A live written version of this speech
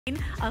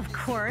Of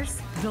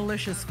course,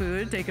 delicious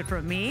food, take it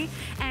from me.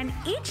 And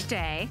each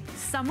day,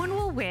 someone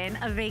will win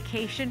a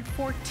vacation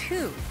for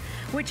two,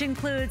 which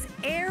includes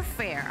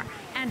airfare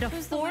and a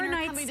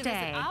 4-night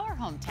stay. Our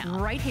hometown.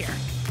 Right here.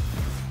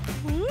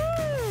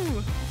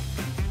 Woo!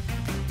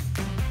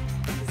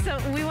 So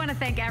we want to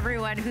thank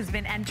everyone who's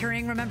been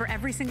entering. Remember,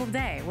 every single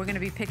day we're going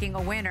to be picking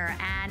a winner.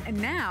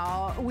 And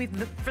now,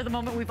 for the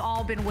moment we've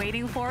all been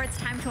waiting for, it's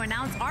time to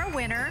announce our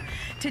winner.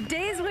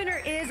 Today's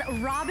winner is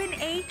Robin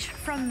H.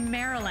 from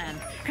Maryland.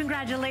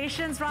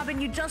 Congratulations,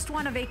 Robin. You just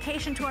won a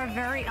vacation to our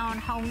very own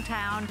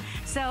hometown.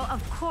 So,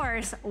 of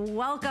course,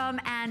 welcome.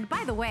 And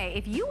by the way,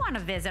 if you want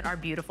to visit our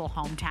beautiful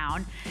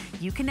hometown,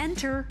 you can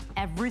enter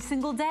every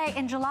single day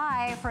in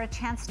July for a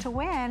chance to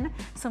win.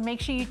 So make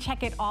sure you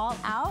check it all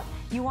out.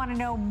 You want to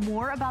know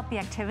more about the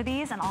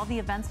activities and all the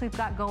events we've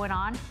got going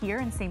on here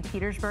in St.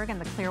 Petersburg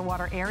and the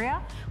Clearwater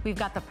area. We've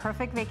got the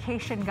perfect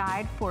vacation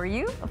guide for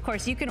you. Of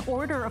course, you can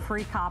order a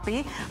free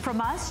copy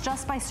from us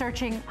just by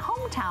searching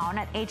hometown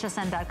at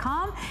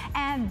hsn.com.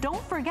 And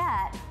don't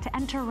forget to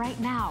enter right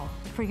now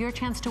for your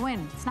chance to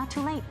win. It's not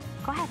too late.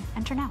 Go ahead,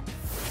 enter now.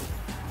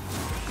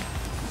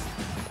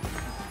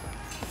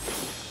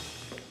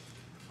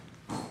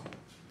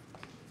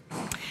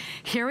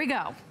 Here we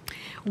go.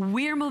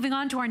 We're moving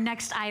on to our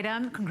next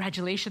item.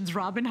 Congratulations,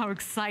 Robin, how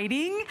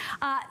exciting.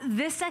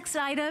 This next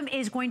item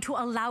is going to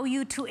allow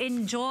you to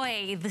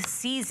enjoy the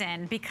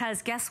season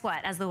because guess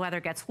what? As the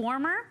weather gets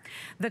warmer,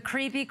 the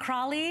creepy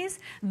crawlies,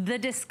 the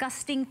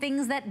disgusting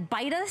things that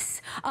bite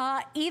us,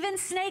 even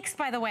snakes,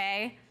 by the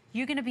way,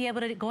 you're gonna be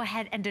able to go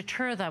ahead and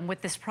deter them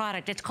with this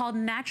product. It's called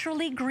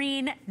Naturally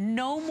Green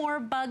No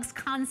More Bugs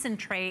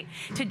Concentrate.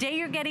 Today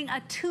you're getting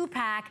a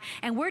 2-pack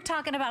and we're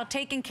talking about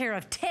taking care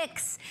of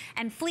ticks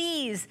and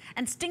fleas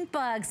and stink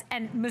bugs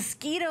and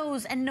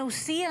mosquitoes and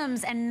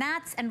no-see-ums and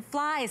gnats and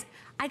flies.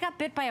 I got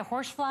bit by a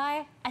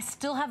horsefly. I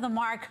still have the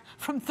mark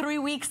from 3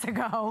 weeks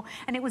ago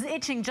and it was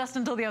itching just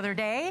until the other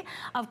day.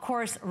 Of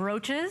course,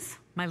 roaches,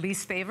 my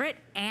least favorite,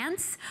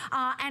 ants.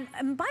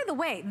 And by the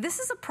way, this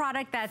is a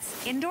product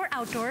that's indoor,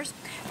 outdoors.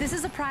 This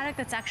is a product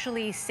that's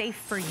actually safe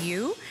for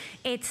you.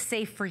 It's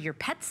safe for your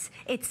pets.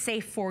 It's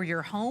safe for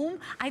your home.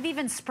 I've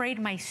even sprayed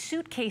my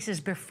suitcases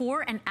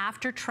before and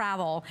after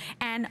travel.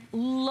 And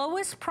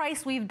lowest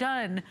price we've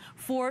done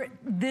for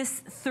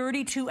this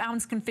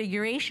 32-ounce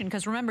configuration,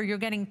 because remember, you're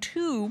getting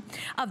 2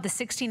 of the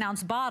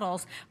 16-ounce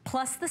bottles,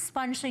 plus the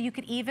sponge so you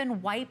could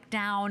even wipe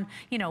down,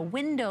 you know,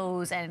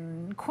 windows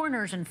and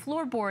corners and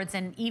floorboards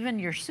and even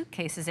your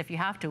suitcases if you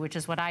have to, which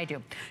is what I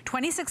do.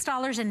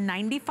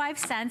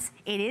 $26.95.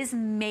 It is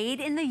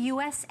made in the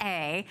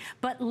USA,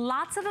 but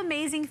lots of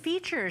amazing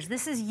features.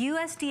 This is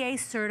USDA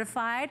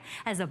certified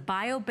as a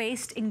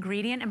bio-based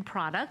ingredient and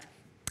product.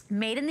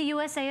 Made in the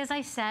USA, as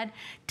I said,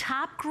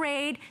 top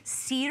grade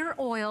cedar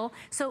oil,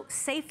 so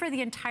safe for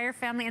the entire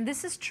family. And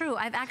this is true.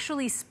 I've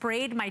actually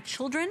sprayed my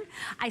children.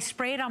 I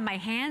spray it on my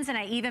hands and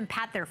I even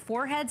pat their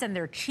foreheads and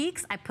their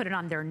cheeks. I put it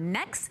on their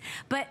necks.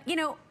 But, you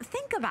know,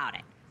 think about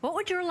it. What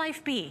would your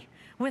life be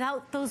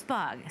without those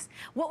bugs?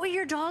 What would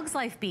your dog's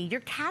life be?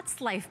 Your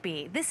cat's life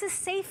be? This is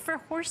safe for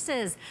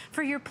horses,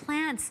 for your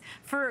plants,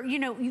 for, you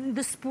know,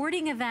 the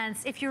sporting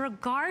events. If you're a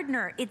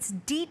gardener, it's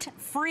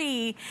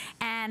DEET-free.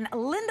 And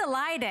Linda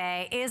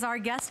Lyday is our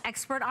guest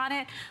expert on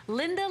it.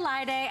 Linda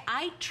Lyday,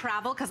 I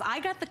travel, because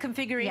I got the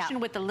configuration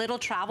with the little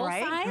travel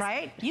size.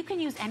 Right. You can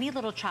use any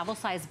little travel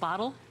size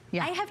bottle.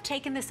 Yeah. I have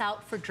taken this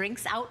out for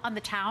drinks out on the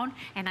town,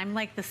 and I'm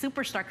like the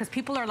superstar because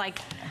people are like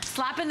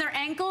slapping their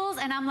ankles,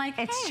 and I'm like,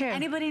 it's true.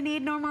 Anybody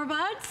need no more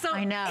bugs? So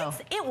I know.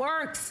 It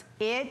works.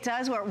 It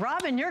does work.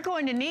 Robin, you're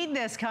going to need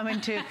this coming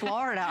to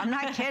Florida. I'm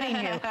not kidding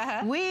you.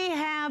 We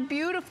have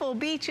beautiful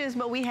beaches,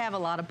 but we have a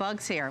lot of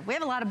bugs here. We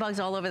have a lot of bugs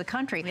all over the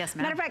country. Yes,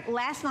 ma'am. Matter of fact,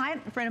 last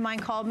night, a friend of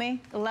mine called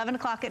me, 11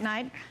 o'clock at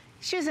night.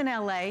 She was in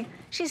LA.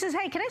 She says,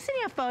 hey, can I send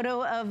you a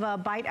photo of a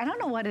bite? I don't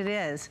know what it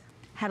is.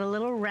 Had a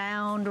little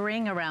round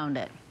ring around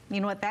it. You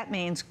know what that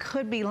means?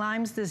 Could be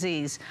Lyme's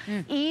disease.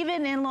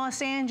 Even in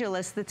Los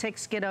Angeles, the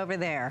ticks get over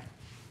there.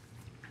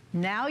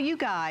 Now you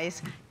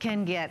guys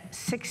can get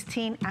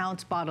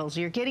 16-ounce bottles.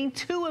 You're getting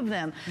 2 of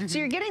them. So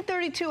you're getting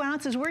 32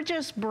 ounces. We're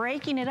just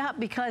breaking it up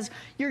because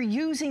you're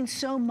using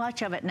so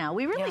much of it now.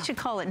 We really should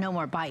call it No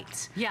More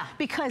Bites. Yeah.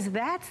 Because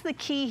that's the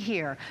key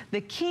here. The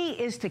key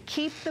is to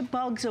keep the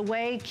bugs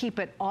away, keep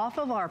it off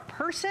of our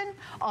person,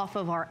 off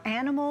of our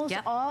animals,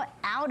 all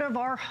out of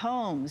our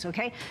homes,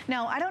 okay?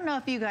 Now, I don't know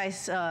if you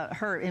guys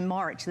heard in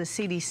March, the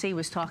CDC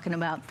was talking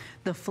about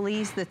the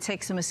fleas, the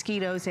ticks, and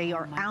mosquitoes. They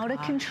are out of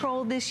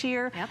control this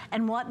year.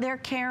 And what they're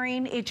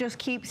carrying, it just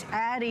keeps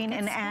adding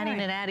and adding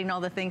and adding all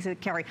the things that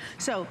carry.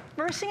 So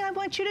first thing I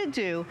want you to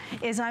do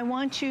is I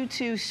want you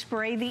to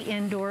spray the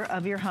indoor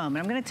of your home.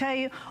 And I'm gonna tell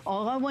you,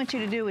 all I want you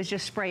to do is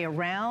just spray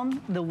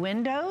around the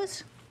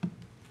windows,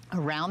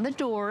 around the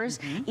doors,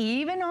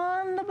 even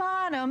on the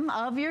bottom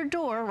of your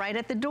door, right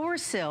at the door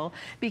sill,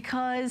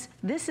 because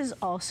this is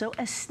also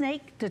a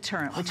snake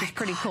deterrent, which is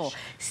pretty cool.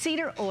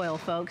 Cedar oil,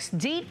 folks,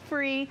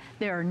 DEET-free.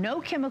 There are no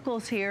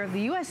chemicals here.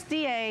 The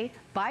USDA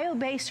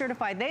bio-based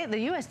certified. The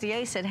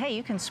USDA said, hey,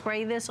 you can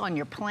spray this on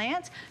your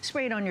plants,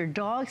 spray it on your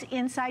dogs,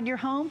 inside your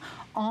home,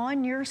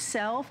 on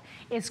yourself.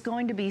 It's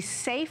going to be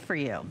safe for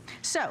you.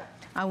 So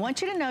I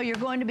want you to know you're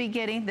going to be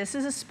getting, this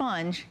is a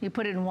sponge, you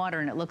put it in water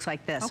and it looks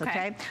like this,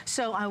 okay?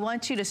 So I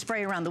want you to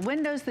spray around the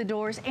windows, the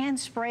doors, and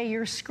spray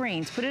your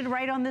screens. Put it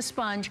right on the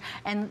sponge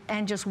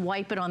and just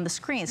wipe it on the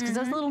screens, because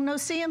those little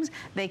no-see-ums,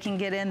 they can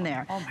get in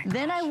there.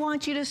 Then I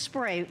want you to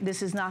spray,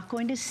 this is not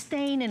going to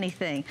stain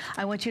anything.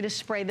 I want you to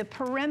spray the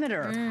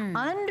perimeter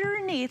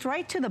underneath,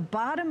 right to the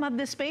bottom of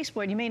this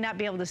baseboard. You may not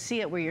be able to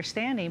see it where you're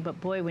standing,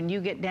 but boy, when you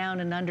get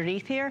down and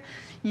underneath here,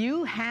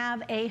 you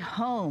have a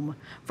home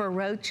for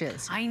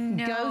roaches. I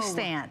know. Ghost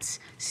ants,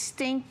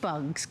 stink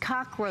bugs,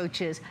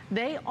 cockroaches,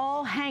 they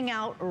all hang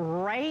out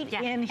right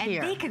in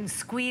here. And they can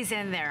squeeze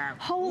in there.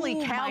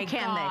 Holy cow,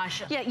 can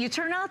they? Yeah, you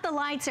turn out the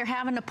lights, they're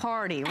having a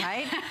party,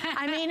 right?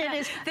 I mean, it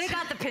is. They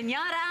got the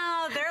piñata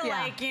out. They're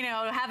like, you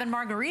know, having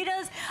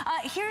margaritas.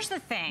 Here's the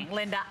thing,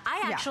 Linda.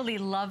 I actually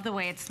love the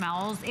way it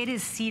smells. It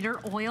is cedar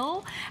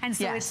oil. And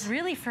so it's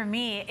really, for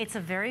me, it's a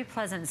very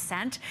pleasant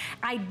scent.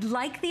 I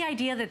like the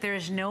idea that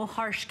there's no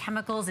harsh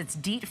chemicals. It's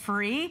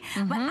DEET-free.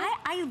 But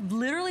I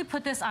literally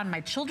put this on my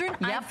children.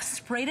 I've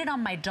sprayed it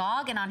on my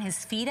dog and on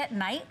his feet at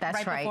night,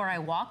 before I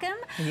walk him.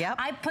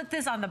 I put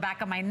this on the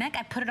back of my neck.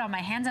 I put it on my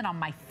hands and on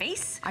my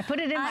face. I put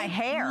it in my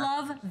hair. I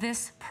love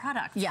this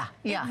product.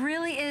 It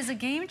really is a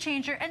game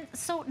changer. And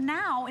so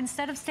now,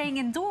 instead of staying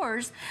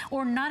indoors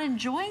or not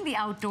enjoying the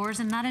outdoors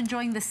and not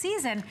enjoying the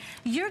season,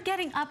 you're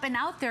getting up and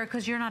out there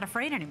because you're not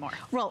afraid anymore.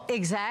 Well,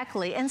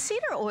 exactly. And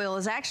cedar oil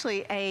is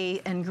actually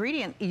an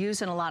ingredient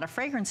used in a lot of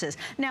fragrances.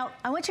 Now,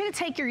 I want you to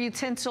take your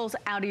utensils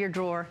out of your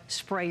drawer,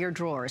 spray your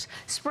drawers.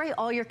 Spray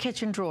all your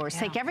kitchen drawers.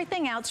 Take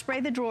everything out, spray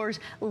the drawers,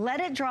 let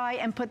it dry,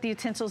 and put the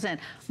utensils in.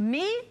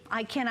 Me,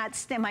 I cannot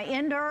stand, my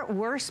indoor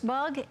worst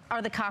bug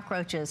are the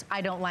cockroaches.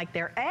 I don't like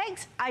their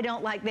eggs. I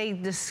don't like, they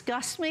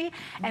disgust me.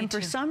 And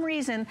for some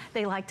reason,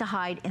 they like to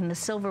hide in the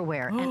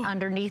silverware and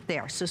underneath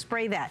there. So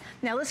spray that.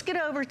 Now let's get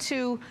over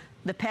to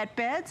the pet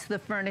beds, the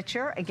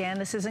furniture. Again,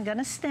 this isn't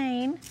gonna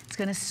stain. It's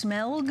gonna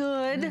smell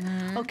good.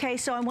 Okay,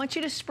 so I want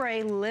you to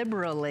spray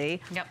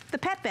liberally. The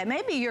pet bed,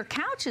 maybe your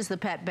couch is the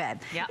pet bed.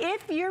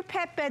 If your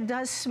pet bed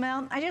does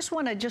smell, I just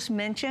wanna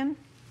mention,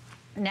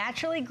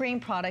 Naturally Green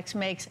Products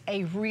makes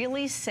a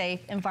really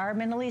safe,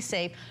 environmentally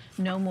safe,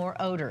 no more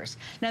odors.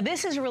 Now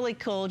this is really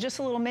cool. Just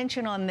a little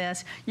mention on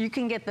this. You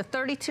can get the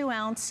 32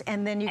 ounce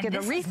and then you get a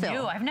refill. This is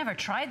new. I've never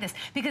tried this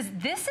because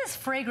this is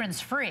fragrance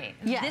free.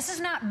 This is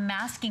not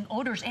masking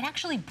odors. It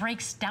actually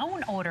breaks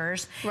down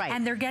odors.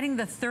 And they're getting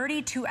the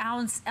 32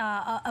 ounce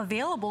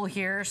available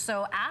here.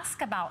 So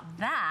ask about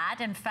that.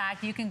 In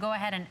fact, you can go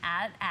ahead and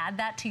add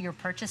that to your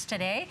purchase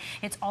today.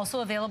 It's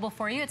also available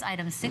for you. It's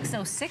item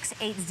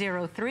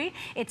 606803.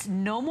 It's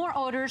no more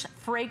odors,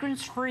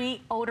 fragrance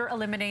free odor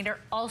eliminator,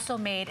 also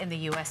made in the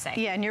USA.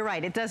 Yeah, and you're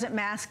right. It doesn't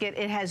mask it.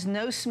 It has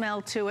no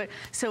smell to it,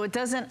 so it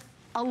doesn't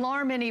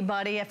alarm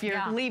anybody if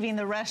you're leaving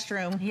the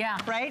restroom.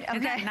 Right? Okay.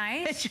 Isn't that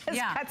nice? It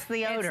just cuts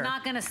the odor. It's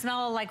not going to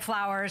smell like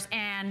flowers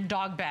and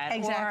dog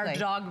bed or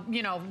dog,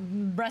 you know,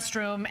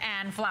 restroom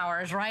and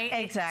flowers, right?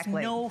 Exactly.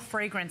 It's no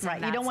fragrance.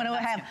 Right. You don't want to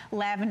have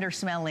lavender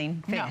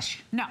smelling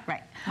fish. No.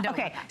 Right.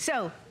 Okay.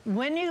 So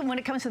when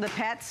it comes to the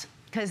pets,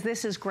 because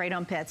this is great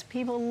on pets.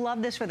 People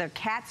love this for their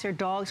cats, their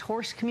dogs.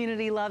 Horse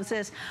community loves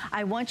this.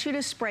 I want you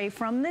to spray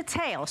from the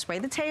tail. Spray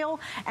the tail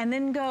and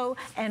then go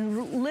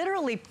and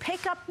literally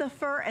pick up the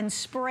fur and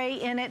spray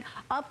in it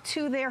up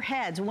to their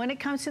heads. When it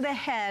comes to the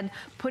head,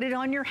 put it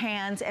on your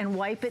hands and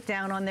wipe it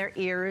down on their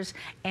ears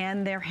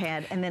and their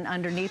head and then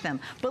underneath them.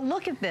 But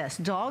look at this.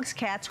 Dogs,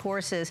 cats,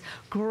 horses,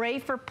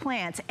 great for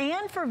plants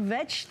and for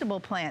vegetable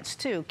plants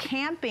too.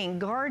 Camping,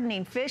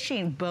 gardening,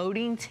 fishing,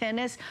 boating,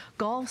 tennis,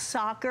 golf,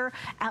 soccer,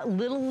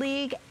 Little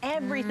League,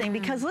 everything.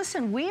 Because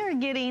listen, we are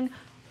getting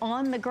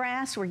on the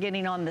grass, we're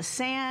getting on the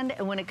sand,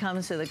 and when it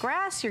comes to the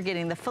grass, you're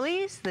getting the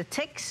fleas, the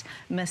ticks,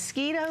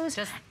 mosquitoes,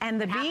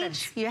 and the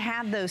beach, you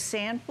have those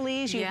sand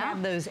fleas, you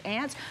have those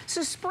ants.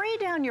 So spray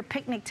down your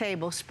picnic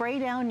table, spray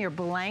down your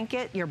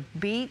blanket, your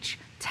beach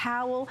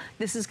towel.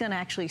 This is gonna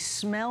actually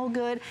smell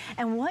good.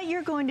 And what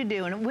you're going to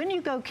do, and when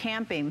you go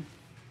camping,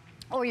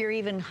 or you're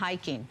even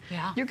hiking,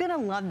 you're gonna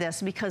love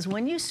this because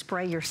when you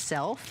spray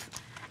yourself,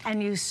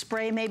 and you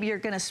spray, maybe you're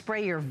gonna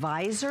spray your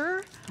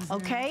visor,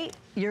 okay?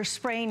 You're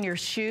spraying your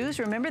shoes.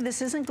 Remember,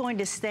 this isn't going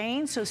to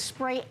stain, so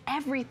spray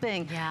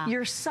everything.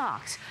 Your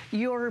socks,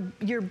 your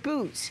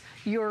boots,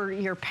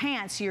 your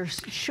pants, your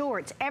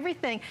shorts,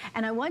 everything.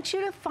 And I want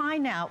you to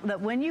find out that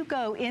when you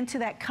go into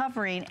that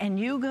covering and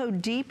you go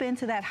deep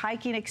into that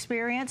hiking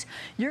experience,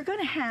 you're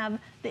gonna have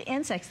the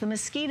insects, the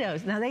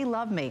mosquitoes. Now, they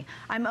love me.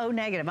 I'm O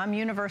negative, I'm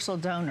universal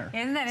donor.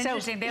 Isn't that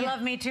interesting? They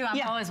love me too, I'm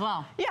O as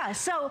well. Yeah,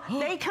 so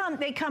they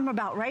come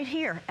about right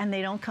here and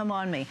they don't come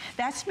on me.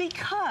 That's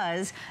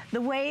because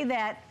the way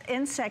that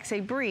insects, they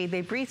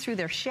breathe through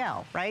their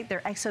shell, right?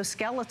 They're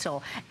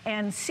exoskeletal.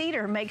 And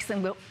cedar makes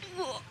them go,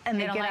 and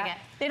they don't like it.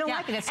 They don't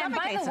like it. It and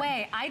by the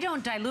way, I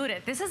don't dilute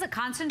it. This is a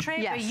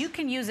concentrate, but you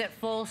can use it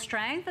full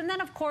strength. And then,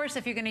 of course,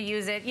 if you're going to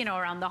use it, you know,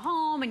 around the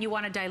home and you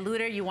want to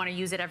dilute it, you want to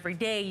use it every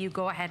day, you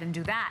go ahead and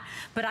do that.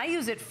 But I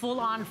use it full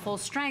on, full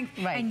strength.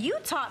 Right. And you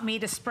taught me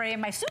to spray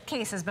in my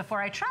suitcases before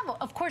I travel.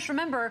 Of course,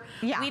 remember,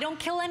 we don't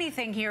kill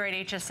anything here at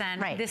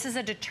HSN. Right. This is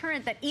a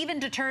deterrent that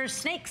even deters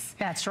snakes.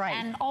 That's right.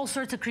 And all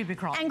sorts of creepy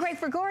crawls. And great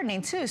for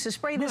gardening, too. So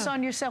spray this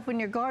on yourself when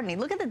you're gardening.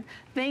 Look at the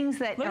things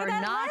that are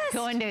not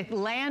going to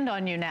land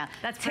on you now.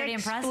 That's pretty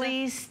impressive.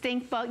 Fleas,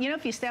 stink bug. You know,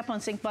 if you step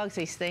on stink bugs,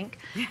 they stink.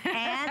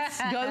 Ants,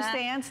 ghost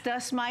ants,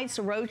 dust mites,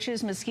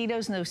 roaches,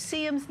 mosquitoes,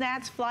 no-see-ums,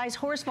 gnats, flies,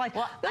 horseflies.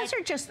 Well, those are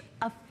just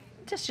a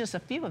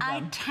few of them.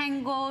 I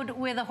tangled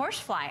with a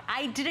horsefly.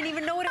 I didn't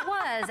even know what it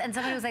was. And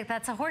somebody was like,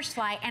 that's a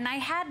horsefly. And I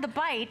had the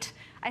bite.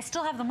 I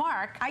still have the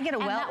mark. I get a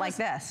welt like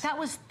this. That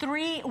was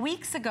 3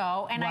 weeks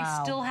ago, and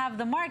I still have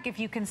the mark, if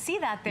you can see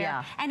that there.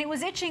 Yeah. And it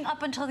was itching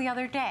up until the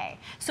other day.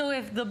 So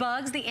if the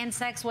bugs, the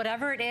insects,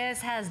 whatever it is,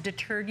 has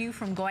deterred you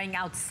from going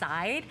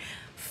outside,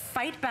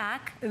 fight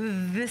back.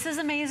 This is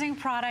amazing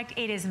product.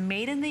 It is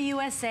made in the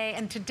USA,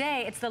 and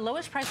today it's the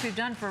lowest price we've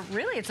done for,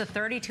 really, it's a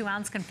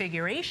 32-ounce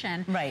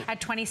configuration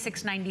at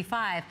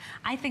 $26.95.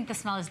 I think the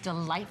smell is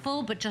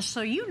delightful, but just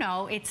so you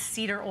know, it's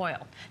cedar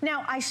oil.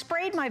 Now, I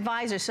sprayed my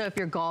visor, so if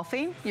you're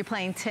golfing, you're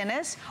playing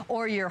tennis,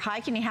 or you're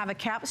hiking, you have a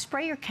cap,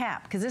 spray your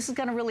cap, because this is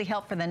going to really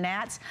help for the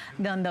gnats,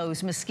 then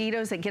those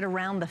mosquitoes that get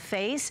around the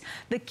face.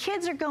 The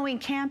kids are going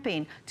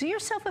camping. Do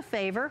yourself a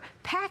favor,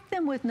 pack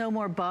them with No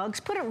More Bugs,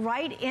 put it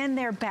right in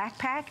their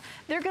backpack.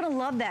 They're going to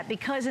love that,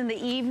 because in the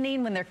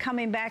evening when they're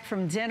coming back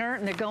from dinner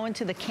and they're going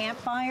to the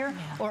campfire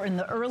or in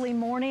the early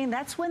morning,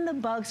 that's when the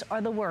bugs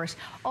are the worst.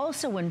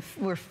 Also, when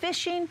we're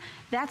fishing,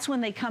 that's when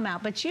they come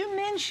out. But you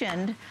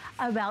mentioned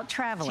about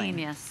traveling.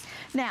 Genius.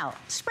 Now,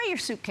 spray your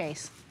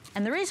suitcase.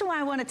 And the reason why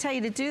I want to tell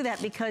you to do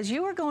that, because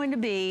you are going to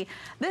be,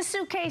 this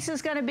suitcase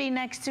is going to be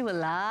next to a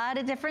lot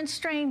of different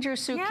stranger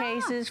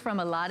suitcases from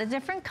a lot of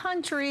different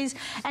countries,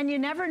 and you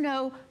never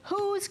know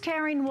who's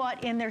carrying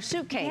what in their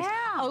suitcase.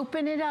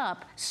 Open it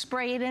up,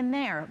 spray it in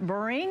there,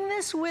 bring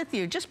this with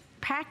you. Just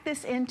pack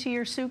this into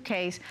your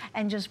suitcase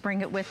and just bring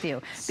it with you.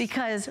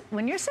 Because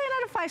when you're staying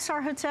at a 5-star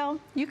hotel,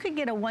 you could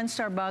get a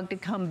 1-star bug to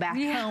come back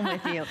home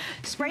with you.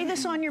 Spray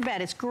this on your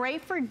bed. It's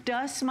great for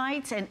dust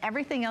mites and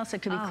everything else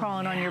that could be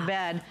crawling on your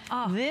bed.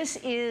 This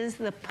is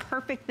the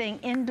perfect thing,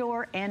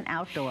 indoor and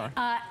outdoor.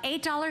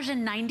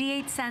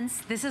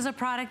 $8.98. This is a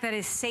product that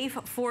is safe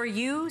for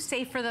you,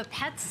 safe for the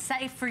pets,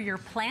 safe for your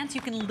plants.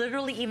 You can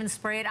literally even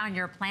spray it on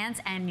your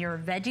plants and your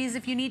veggies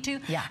if you need to.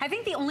 I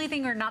think the only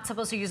thing you're not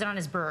supposed to use it on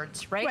is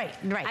birds, right?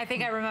 Right. I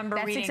think I remember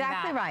reading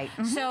that. That's exactly right.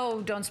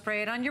 So don't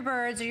spray it on your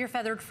birds or your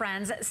feathered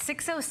friends.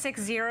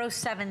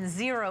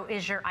 606070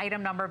 is your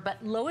item number, but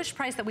lowest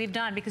price that we've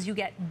done, because you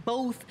get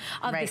both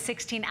of the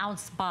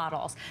 16-ounce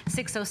bottles.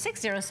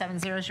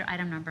 606070 is your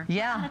item number.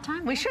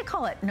 We should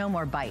call it No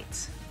More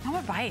Bites. No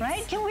more bites. Right?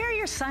 You can wear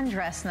your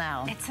sundress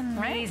now. It's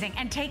amazing.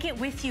 And take it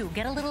with you.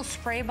 Get a little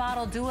spray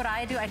bottle. Do what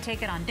I do. I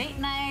take it on date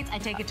nights. I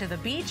take it to the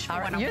beach.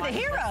 You're the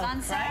hero. The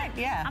sunset. Right?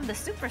 Yeah. I'm the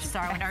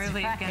superstar when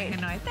everybody's getting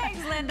annoyed.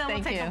 Thanks, Linda.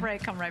 We'll take a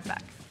break. Come right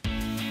back.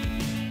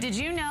 Did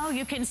you know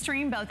you can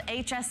stream both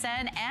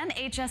HSN and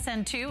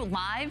HSN2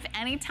 live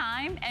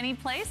anytime, any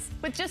place?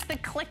 With just the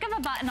click of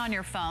a button on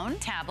your phone,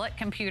 tablet,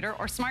 computer,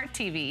 or smart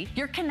TV,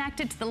 you're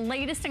connected to the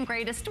latest and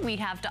greatest we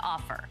have to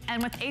offer.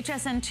 And with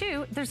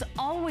HSN2, there's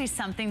always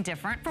something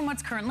different from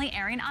what's currently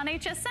airing on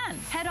HSN.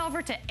 Head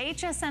over to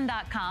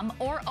hsn.com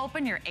or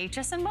open your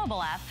HSN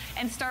mobile app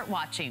and start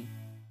watching.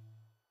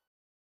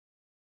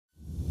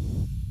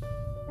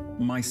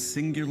 My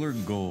singular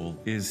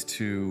goal is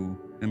to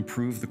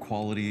improve the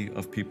quality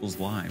of people's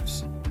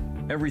lives.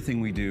 Everything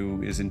we do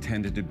is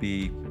intended to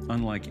be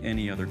unlike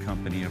any other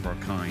company of our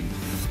kind.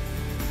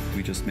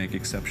 We just make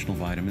exceptional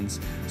vitamins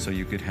so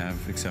you could have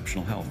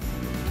exceptional health.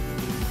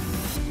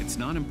 It's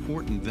not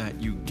important that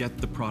you get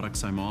the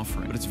products I'm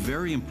offering, but it's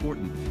very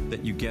important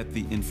that you get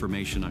the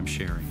information I'm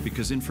sharing,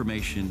 because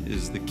information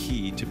is the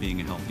key to being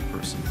a healthy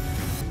person.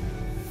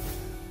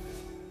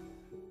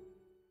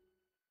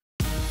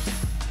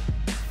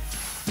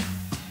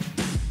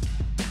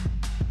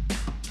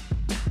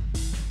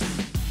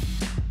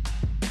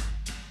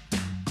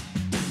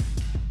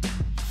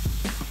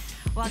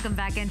 Welcome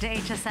back into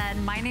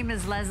HSN. My name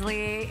is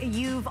Leslie.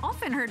 You've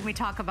often heard me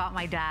talk about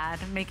my dad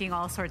making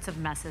all sorts of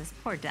messes.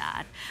 Poor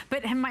dad.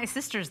 But my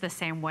sister's the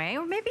same way.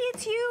 Or maybe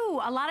it's you.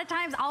 A lot of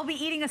times I'll be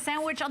eating a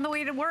sandwich on the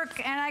way to work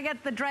and I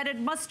get the dreaded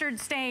mustard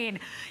stain.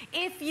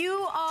 If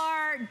you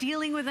are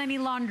dealing with any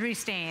laundry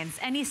stains,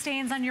 any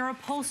stains on your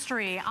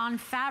upholstery, on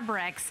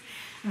fabrics,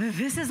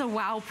 This is a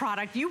wow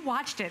product. You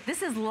watched it.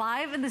 This is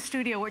live in the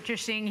studio, what you're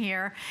seeing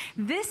here.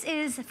 This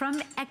is from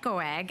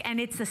EcoEgg, and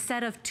it's a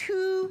set of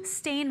 2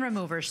 stain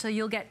removers. So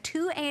you'll get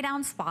 2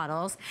 8-ounce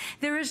bottles.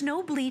 There is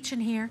no bleach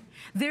in here.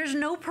 There's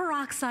no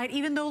peroxide,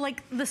 even though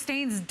like the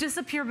stains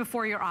disappear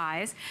before your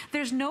eyes.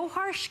 There's no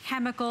harsh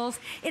chemicals.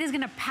 It is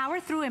gonna power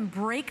through and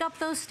break up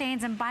those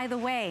stains. And by the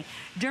way,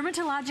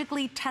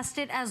 dermatologically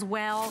tested as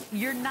well.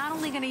 You're not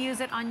only gonna use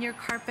it on your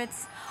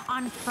carpets,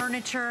 on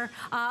furniture,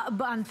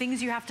 but on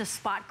things you have to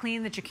spot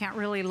clean that you can't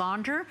really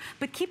launder,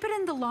 but keep it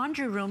in the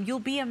laundry room. You'll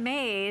be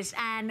amazed.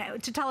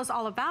 And to tell us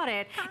all about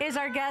it is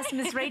our guest,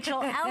 Miss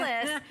Rachel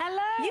Ellis.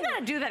 Hello. You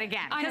gotta do that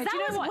again, because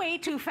that was way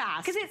too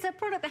fast. Because it's a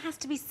product that has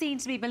to be seen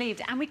to be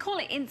believed, and we call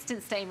it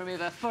instant stain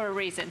remover for a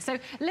reason. So,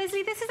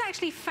 Leslie, this is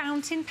actually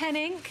fountain pen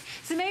ink.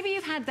 So maybe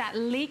you've had that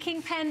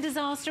leaking pen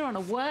disaster on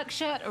a work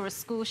shirt or a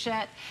school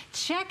shirt.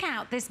 Check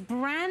out this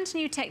brand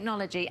new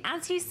technology.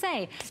 As you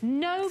say,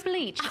 no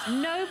bleach,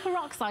 no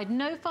peroxide,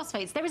 no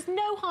phosphates. There is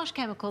no harsh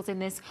chemicals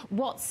in this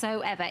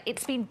whatsoever.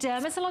 It's been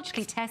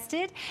dermatologically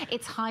tested.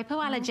 It's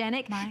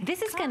hypoallergenic.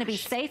 This is going to be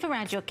safe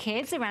around your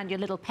kids, around your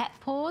little pet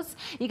paws.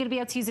 You're going to be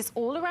able to use this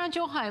all around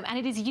your home, and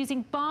it is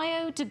using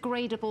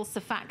biodegradable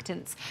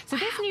surfactants. So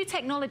this new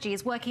technology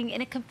is working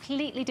in a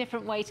completely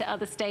different way to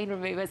other stain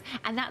removers,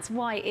 and that's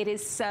why it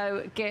is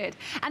so good.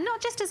 And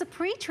not just as a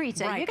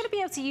pre-treater, you're going to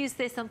be able to use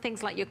this on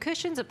things like your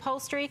cushions,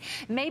 upholstery.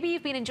 Maybe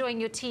you've been enjoying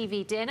your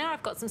TV dinner.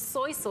 I've got some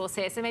soy sauce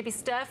here, so maybe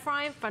stir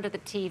fry in front of the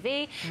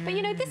TV. But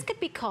you know, this could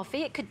be coffee,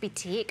 it could be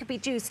tea, it could be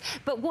juice,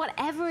 but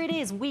whatever it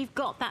is, we've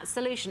got that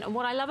solution. And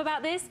what I love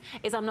about this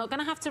is I'm not going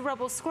to have to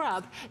rub or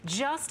scrub,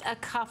 just a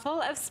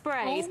couple of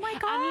sprays. Oh my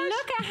gosh. And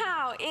look at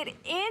how it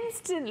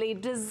instantly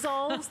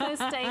dissolves those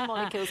stain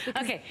molecules.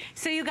 Okay,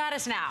 so you got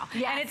us now.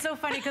 Yes. And it's so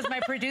funny because my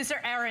producer,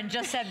 Erin,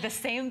 just said the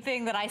same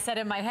thing that I said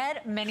in my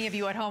head. Many of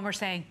you at home are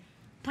saying,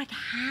 but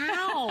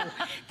how?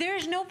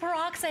 There's no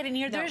peroxide in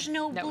here. There's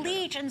no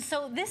bleach. And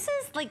so this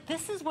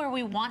is where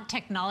we want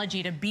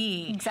technology to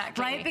be.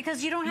 Exactly. Right?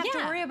 Because you don't have to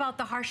worry about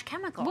the harsh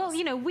chemicals. Well,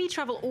 you know, we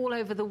travel all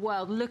over the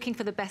world looking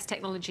for the best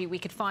technology we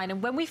could find. And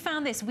when we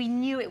found this, we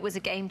knew it was a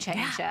game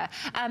changer.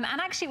 And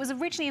actually, it was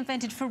originally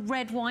invented for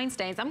red wine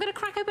stains. I'm going to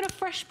crack open a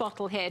fresh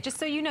bottle here, just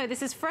so you know,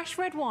 this is fresh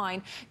red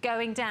wine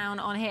going down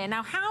on here.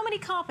 Now, how many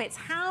carpets,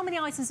 how many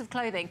items of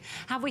clothing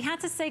have we had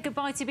to say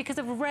goodbye to because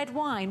of red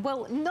wine?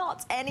 Well,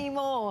 not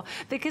anymore.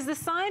 Because the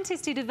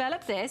scientist who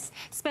developed this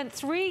spent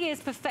 3 years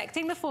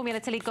perfecting the formula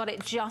till he got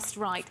it just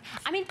right.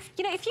 I mean,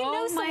 you know, if you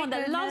know someone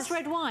that loves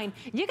red wine,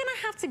 you're going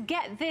to have to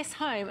get this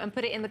home and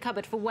put it in the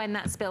cupboard for when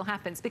that spill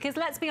happens. Because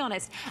let's be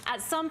honest,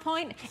 at some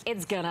point,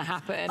 it's going to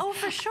happen. Oh,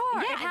 for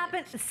sure. It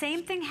happened. The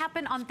same thing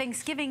happened on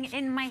Thanksgiving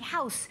in my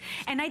house.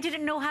 And I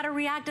didn't know how to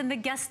react, and the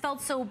guests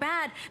felt so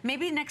bad.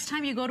 Maybe next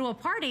time you go to a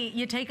party,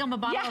 you take them a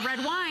bottle of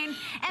red wine.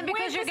 And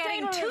because you're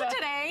getting 2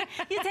 today,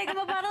 you take them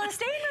a bottle of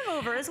stain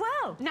remover as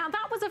well. Now,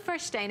 that was a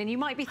fresh stain, and you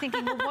might be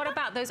thinking, well, what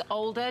about those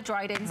older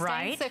dried in stains?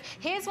 Right. So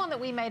here's one that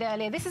we made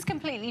earlier. This is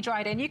completely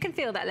dried in. You can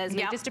feel that,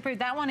 Leslie, just to prove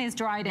that one is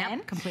dried in.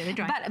 Completely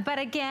dried. But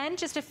again,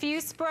 just a few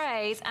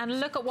sprays,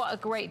 and look at what a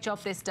great job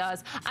this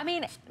does. I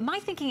mean, my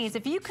thinking is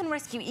if you can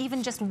rescue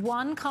even just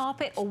one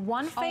carpet or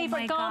one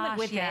favorite garment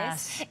with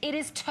this, it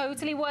is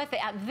totally worth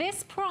it. At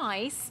this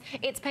price,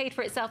 it's paid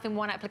for itself in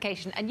one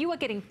application, and you are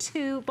getting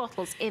 2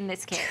 bottles in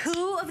this kit.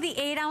 2 of the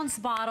 8-ounce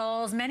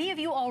bottles. Many of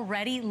you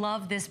already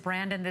love this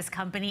brand and this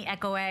company,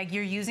 EcoEgg.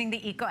 You're using the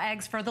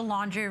EcoEggs for the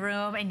laundry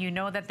room, and you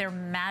know that they're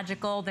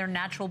magical, they're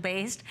natural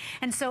based.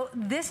 And so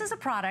this is a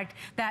product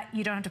that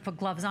you don't have to put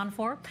gloves on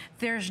for.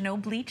 There's no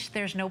bleach,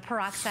 there's no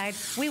peroxide.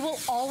 We will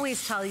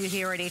always tell you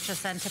here at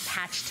HSN to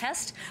patch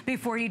test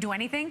before you do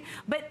anything,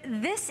 but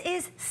this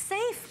is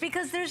safe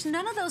because there's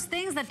none of those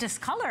things that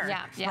discolor,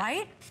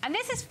 right? And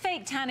this is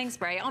fake tanning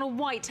spray on a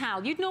white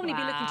towel. You'd normally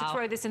be looking to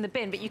throw this in the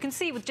bin, but you can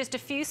see with just a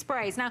few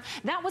sprays. Now,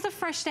 that was a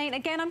fresh stain.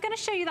 Again, I'm going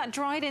to show you that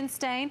dried in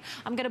stain.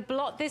 I'm going to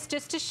blot this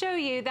just to show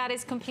you that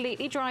is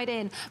completely dried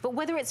in. But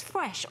whether it's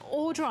fresh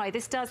or dry,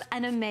 this does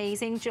an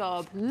amazing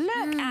job.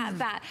 Look at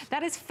that.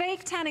 That is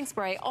fake tanning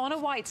spray on a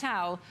white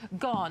towel.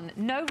 Gone.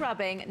 No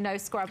rubbing, no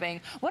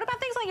scrubbing. What about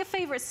things like your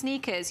favorite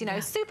sneakers? You know,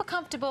 super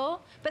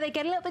comfortable, but they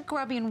get a little bit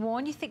grubby and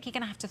worn. You think you're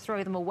going to have to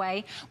throw them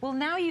away. Well,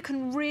 now you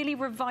can really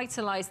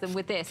revitalize them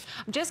with this.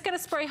 I'm just going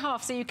to spray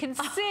half so you can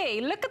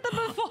see. Look at the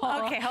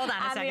before. Okay, hold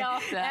on a second.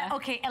 After.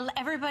 Okay,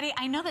 everybody,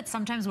 I know that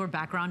sometimes we're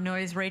background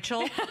noise,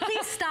 Rachel.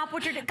 Please stop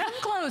what you're doing. Come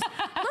close.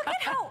 Look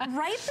at how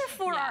right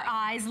before our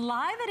eyes,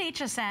 live at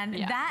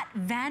HSN, that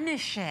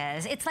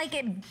vanishes. It's like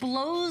it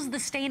blows the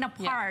stain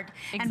apart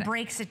and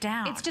breaks it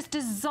down. It's just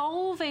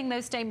dissolving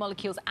those stain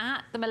molecules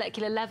at the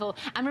molecular level.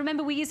 And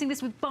remember, we're using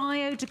this with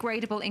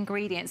biodegradable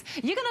ingredients.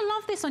 You're going to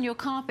love this on your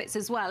carpets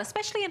as well,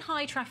 especially in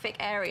high traffic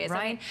areas.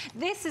 I mean,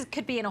 this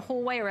could be in a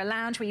hallway or a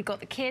lounge where you've got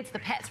the kids, the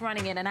pets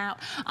running in and out.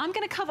 I'm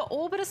going to cover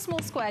all but a small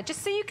square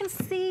just so you can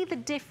see the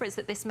difference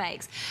that this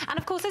makes. And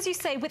of course, as you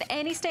say, with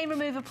any stain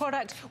remover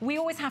product, we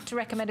always always have to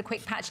recommend a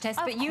quick patch test,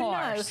 but you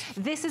know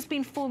this has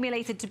been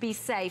formulated to be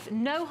safe.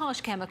 No harsh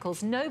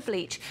chemicals, no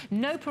bleach,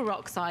 no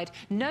peroxide,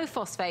 no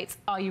phosphates.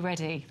 Are you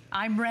ready?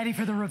 I'm ready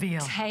for the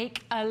reveal.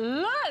 Take a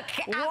look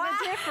at the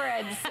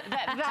difference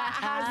that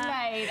has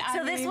made.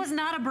 So this was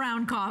not a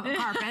brown carpet.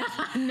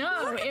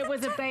 No, it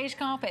was a beige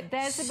carpet.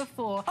 There's the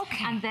before,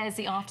 and there's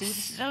the after.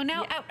 So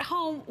now at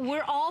home,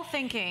 we're all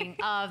thinking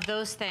of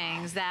those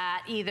things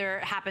that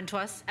either happen to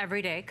us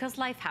every day, because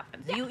life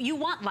happens. You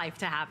want life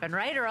to happen,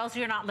 right? Or else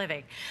you're not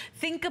living.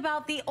 Think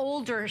about the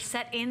older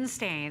set-in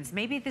stains.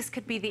 Maybe this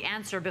could be the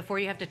answer before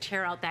you have to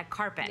tear out that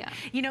carpet.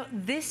 You know,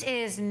 this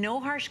is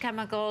no harsh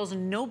chemicals,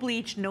 no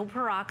bleach, no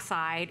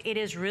peroxide. It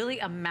is really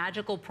a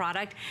magical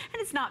product,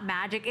 and it's not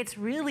magic. It's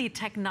really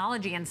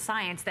technology and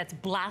science that's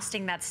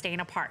blasting that stain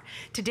apart.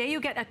 Today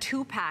you get a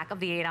 2-pack of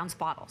the 8-ounce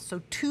bottles.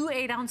 So 2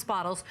 8-ounce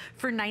bottles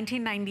for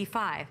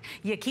 $19.95.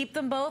 You keep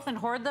them both and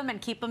hoard them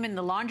and keep them in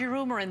the laundry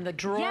room or in the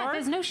drawer. Yeah,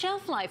 there's no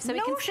shelf life, so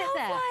it can sit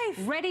there,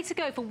 ready to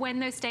go for when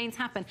those stains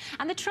happen.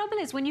 And the trouble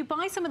is, when you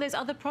buy some of those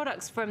other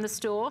products from the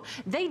store,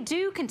 they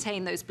do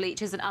contain those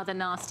bleaches and other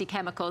nasty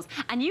chemicals,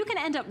 and you can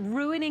end up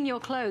ruining your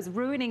clothes,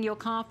 ruining your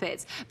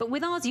carpets. But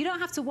with ours, you don't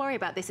have to worry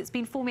about this. It's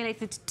been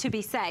formulated to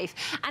be safe.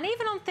 And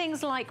even on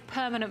things like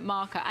permanent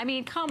marker, I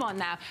mean, come on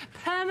now,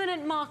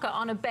 permanent marker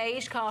on a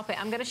beige carpet.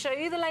 I'm going to show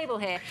you the label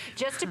here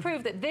just to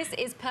prove that this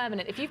is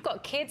permanent. If you've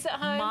got kids at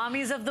home,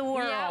 mommies of the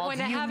world, when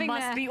they're having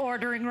must be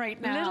ordering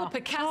right now. Little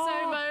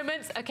Picasso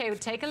moments. Okay, well,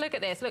 take a look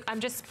at this. Look, I'm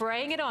just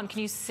spraying it on. Can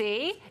you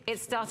see?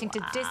 It's starting to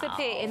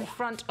disappear in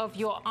front of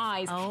your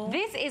eyes.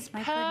 This is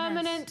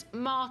permanent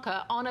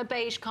marker on a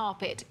beige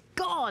carpet.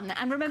 Gone.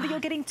 And remember, you're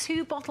getting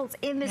 2 bottles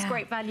in this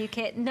great value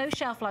kit. No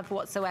shelf life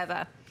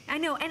whatsoever. I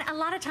know, and a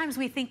lot of times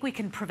we think we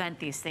can prevent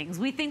these things.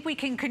 We think we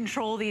can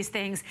control these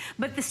things,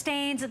 but the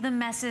stains, the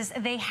messes,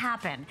 they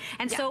happen.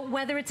 And so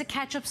whether it's a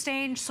ketchup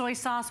stain, soy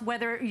sauce,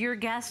 whether your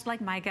guest, like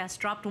my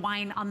guest, dropped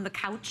wine on the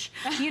couch,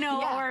 you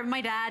know, or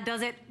my dad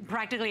does it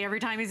practically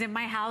every time he's in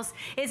my house.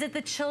 Is it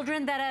the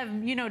children that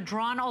have, you know,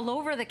 drawn all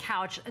over the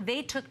couch?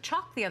 They took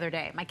chalk the other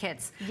day, my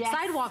kids.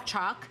 Sidewalk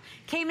chalk,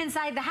 came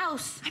inside the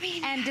house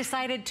and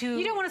decided to...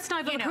 You don't want to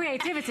stifle the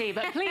creativity,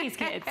 but please,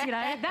 kids, you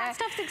know, that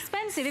stuff's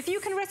expensive. If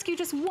you can rescue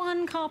just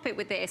one carpet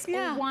with this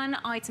or one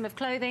item of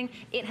clothing,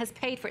 it has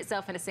paid for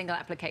itself in a single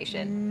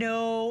application.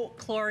 No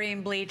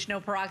chlorine bleach,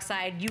 no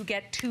peroxide. You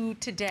get 2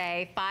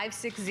 today.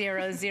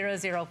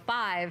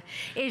 560005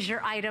 is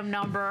your item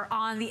number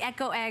on the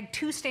Eco Egg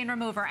 2 stain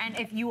remover. And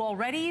if you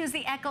already use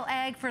the Eco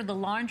Egg for the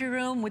laundry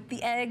room with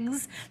the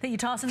eggs that you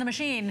toss in the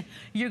machine,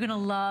 you're gonna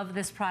love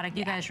this product.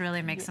 You guys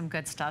really make some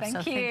good stuff.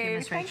 Thank you,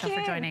 Miss Rachel,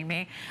 for joining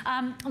me.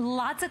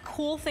 Lots of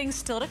cool things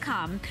still to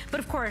come, but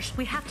of course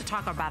we have to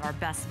talk about our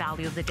best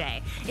value of the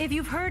day. If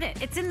you've heard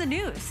it, it's in the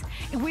news.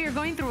 We are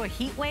going through a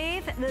heat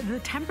wave.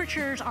 The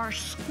temperatures are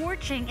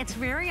scorching. It's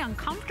very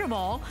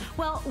uncomfortable.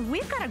 Well,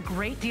 we've got a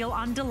great deal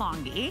on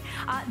DeLonghi.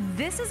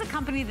 This is a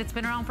company that's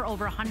been around for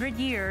over 100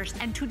 years,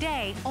 and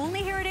today,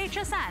 only here at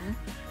HSN,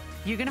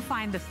 you're gonna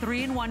find the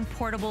 3-in-1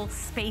 portable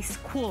space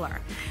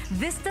cooler.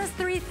 This does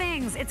 3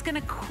 things. It's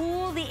gonna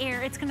cool the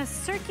air, it's gonna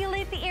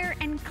circulate the air,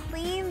 and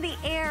clean the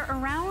air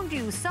around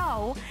you.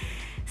 So,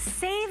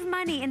 save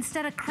money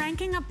instead of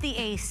cranking up the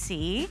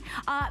AC.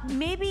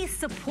 Maybe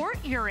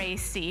support your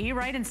AC,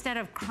 right? Instead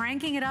of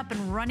cranking it up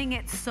and running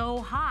it so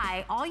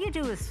high, all you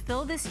do is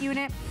fill this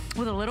unit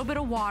with a little bit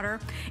of water.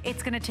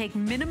 It's gonna take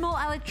minimal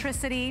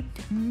electricity,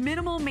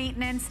 minimal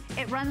maintenance.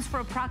 It runs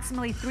for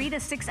approximately 3 to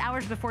 6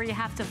 hours before you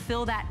have to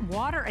fill that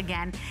water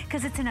again,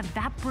 because it's an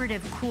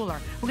evaporative cooler.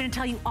 We're gonna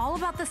tell you all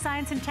about the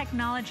science and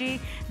technology.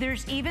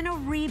 There's even a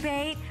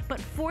rebate, but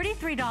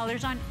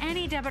 $43 on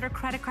any debit or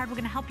credit card. We're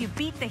gonna help you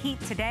beat the heat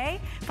today.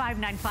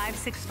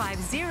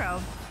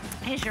 595650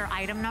 is your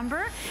item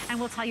number, and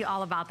we'll tell you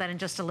all about that in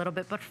just a little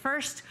bit. But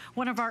first,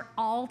 one of our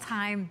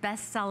all-time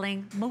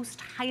best-selling, most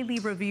highly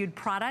reviewed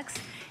products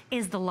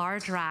is the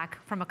large rack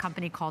from a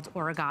company called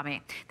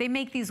Origami. They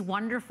make these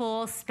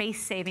wonderful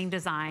space-saving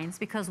designs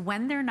because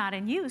when they're not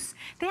in use,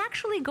 they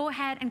actually go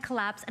ahead and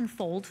collapse and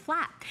fold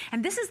flat.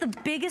 And this is the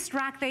biggest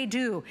rack they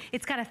do.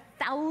 It's got a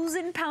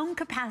 1,000-pound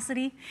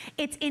capacity.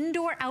 It's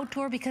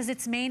indoor-outdoor because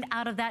it's made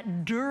out of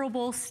that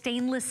durable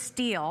stainless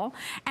steel.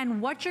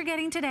 And what you're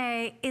getting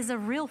today is a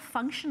real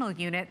functional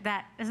unit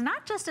that is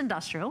not just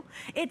industrial.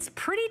 It's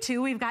pretty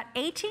too. We've got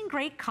 18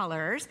 great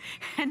colors.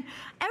 And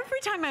every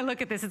time I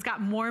look at this, it's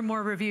got more and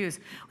more reviews.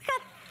 We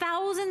got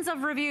thousands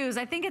of reviews.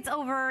 I think it's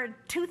over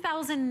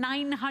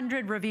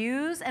 2,900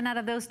 reviews. And out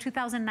of those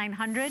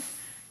 2,900,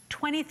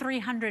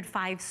 2,300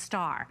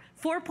 5-star,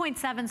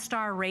 4.7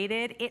 star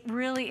rated. It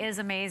really is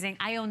amazing.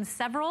 I own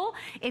several.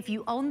 If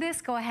you own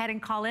this, go ahead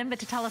and call in. But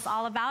to tell us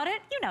all about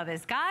it, you know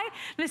this guy,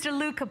 Mr.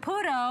 Lou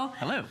Caputo.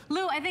 Hello.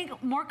 Lou, I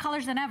think more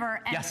colors than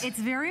ever. And it's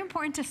very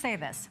important to say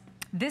this.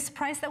 This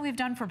price that we've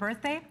done for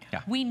birthday,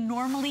 we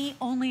normally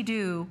only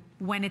do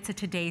when it's a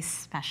today's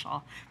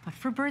special. But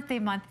for birthday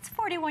month, it's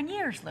 41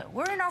 years, Lou.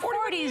 We're in our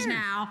 40s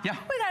now. Yeah.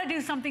 We gotta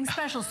do something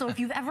special. So if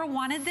you've ever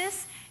wanted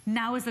this,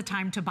 now is the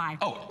time to buy.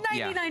 Oh,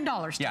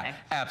 $99 today. Yeah,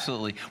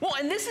 absolutely. Well,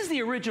 and this is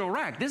the original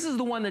rack. This is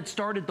the one that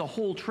started the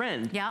whole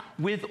trend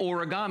with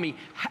origami.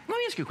 Let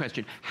me ask you a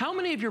question. How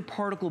many of your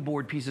particle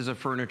board pieces of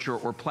furniture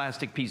or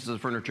plastic pieces of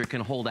furniture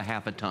can hold a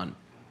half a ton?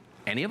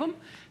 Any of them?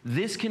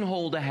 This can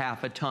hold a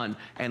half a ton.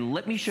 And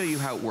let me show you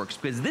how it works,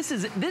 because this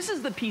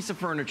is the piece of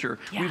furniture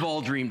we've all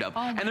dreamed of.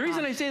 And the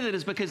reason I say that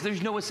is because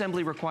there's no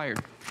assembly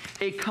required.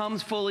 It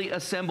comes fully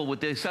assembled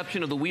with the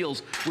exception of the wheels,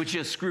 which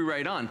just screw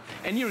right on.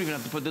 And you don't even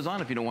have to put this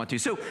on if you don't want to.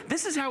 So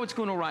this is how it's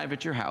going to arrive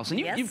at your house. And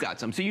you've got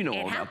some, so you know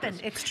all about this.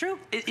 It's true.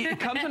 It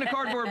comes in a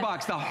cardboard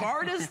box. The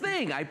hardest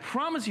thing, I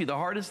promise you, the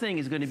hardest thing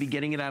is going to be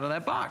getting it out of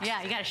that box.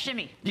 Yeah, you got to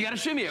shimmy. You got to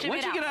shimmy it.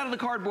 Once you get out of the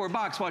cardboard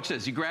box, watch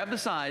this. You grab the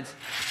sides,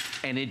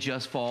 and it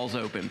just falls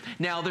open.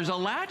 Now, there's a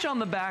latch on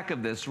the back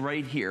of this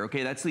right here,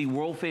 okay? That's the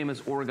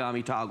world-famous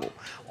origami toggle.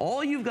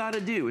 All you've got to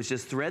do is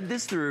just thread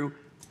this through,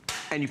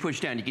 and you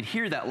push down. You can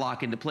hear that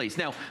lock into place.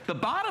 Now, the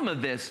bottom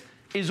of this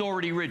is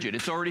already rigid.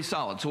 It's already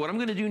solid. So what I'm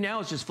going to do now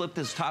is just flip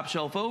this top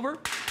shelf over,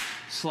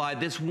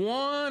 slide this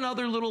one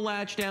other little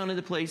latch down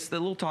into place, the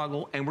little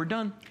toggle, and we're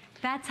done.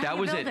 That's how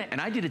you build it. And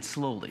I did it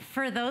slowly.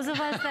 For those of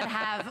us that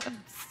have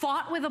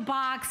fought with a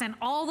box and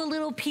all the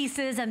little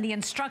pieces and the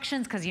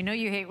instructions, because you know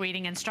you hate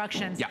reading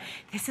instructions,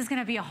 this is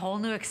gonna be a whole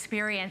new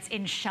experience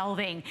in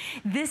shelving.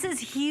 This is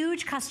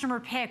huge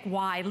customer pick.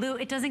 Why? Lou,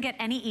 it doesn't get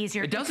any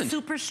easier. It doesn't. It's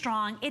super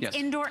strong. It's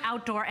indoor,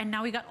 outdoor, and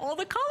now we got all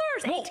the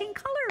colors, 18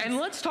 colors. And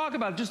let's talk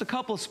about just a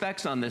couple of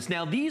specs on this.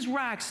 Now, these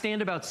racks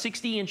stand about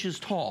 60 inches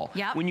tall.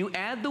 When you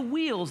add the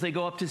wheels, they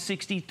go up to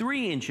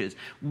 63 inches.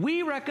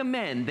 We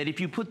recommend that if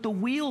you put the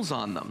wheels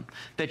on them,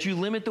 that you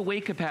limit the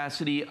weight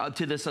capacity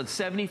to this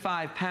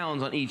 75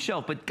 pounds on each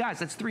shelf. But guys,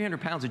 that's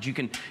 300 pounds that you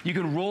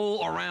can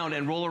roll around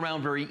and roll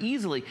around very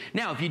easily.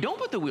 Now, if you don't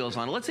put the wheels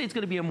on, let's say it's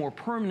going to be a more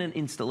permanent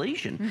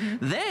installation,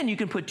 then you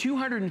can put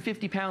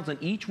 250 pounds on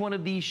each one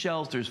of these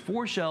shelves. There's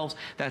 4 shelves.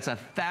 That's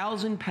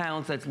 1,000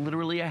 pounds. That's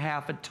literally a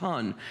half a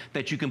ton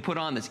that you can put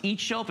on this.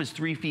 Each shelf is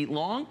 3 feet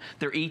long.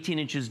 They're 18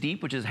 inches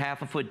deep, which is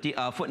half a foot,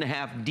 foot and a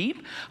half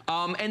deep.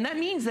 And that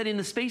means that in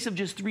the space of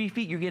just 3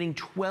 feet, you're getting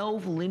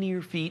 12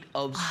 linear feet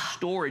of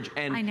storage.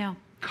 And I know.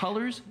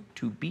 Colors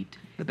to beat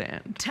the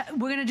band.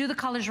 We're gonna do the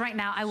colors right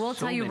now. I will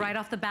tell you right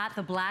off the bat,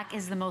 the black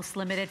is the most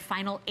limited,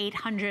 final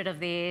 800 of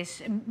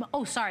these.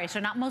 Oh, sorry, so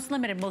not most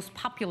limited, most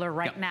popular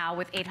right now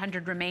with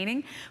 800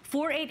 remaining.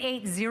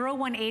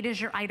 488018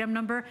 is your item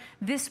number.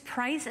 This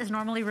price is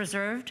normally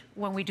reserved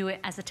when we do it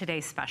as a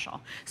today's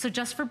special. So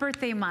just for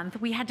birthday month,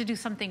 we had to do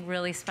something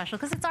really special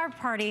because it's our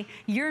party,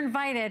 you're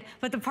invited,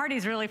 but the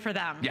party's really for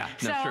them. Yeah,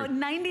 so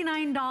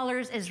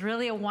 $99 is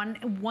really a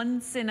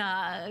once in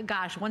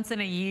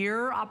a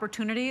year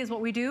opportunity is what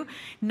we do.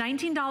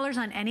 $19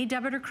 on any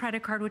debit or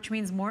credit card, which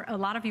means a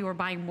lot of you are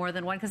buying more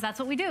than one because that's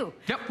what we do.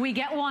 We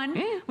get one,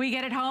 we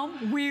get it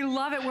home, we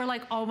love it. We're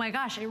like, oh my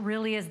gosh, it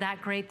really is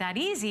that great, that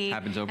easy.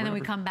 Happens over and then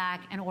we come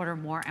back and order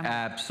more and more.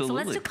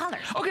 Absolutely. So let's do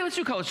colors. Okay, let's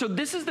do colors. So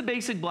this is the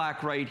basic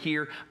black right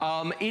here.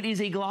 It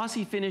is a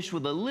glossy finish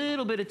with a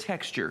little bit of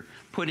texture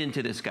put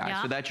into this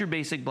guy. So that's your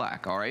basic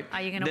black, all right?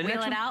 Are you gonna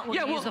wheel it out? Will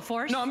you use the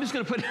force? No, I'm just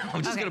gonna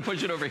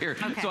push it over here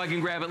so I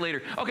can grab it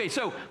later. Okay,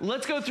 so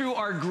let's go through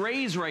our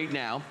grays right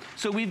now.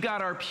 So we've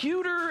got our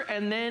pewter,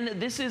 and then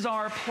this is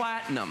our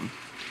platinum.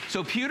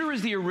 So pewter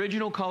is the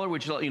original color,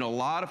 which a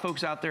lot of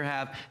folks out there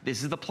have.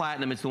 This is the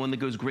platinum. It's the one that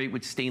goes great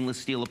with stainless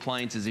steel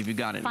appliances if you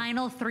got it.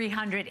 Final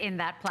 300 in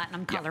that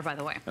platinum color, by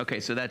the way. Okay,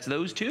 so that's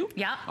those two.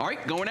 Yeah. All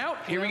right, going out.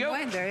 Here we go.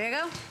 There you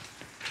go.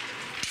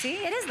 See,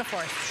 it is the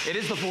force. It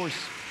is the force.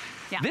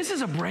 Yeah. This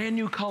is a brand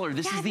new color.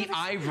 This is the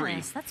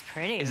ivory. That's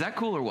pretty. Is that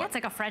cool or what? That's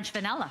like a French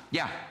vanilla.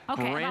 Yeah.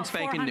 Okay, brand about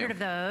spanking 400 new. of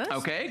those.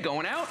 Okay,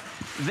 going out.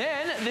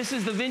 Then this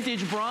is the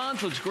vintage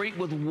bronze. Looks great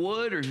with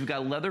wood, or if you've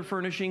got leather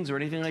furnishings or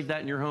anything like that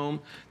in your home.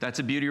 That's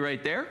a beauty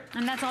right there.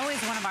 And that's always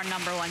one of our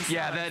 #1 sellers,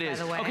 yeah, that is.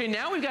 by the way. Okay,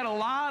 now we've got a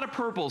lot of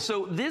purple.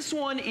 So this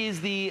one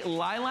is the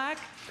lilac.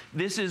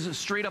 This is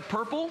straight up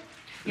purple.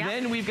 Yep.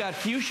 Then we've got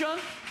fuchsia,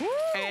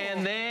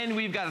 and then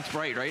we've got, it's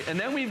bright, right? And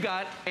then we've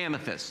got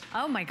amethyst.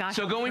 Oh my gosh,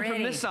 so going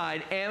from this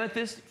side,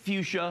 amethyst,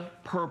 fuchsia,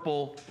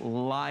 purple,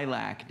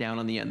 lilac down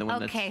on the end, the one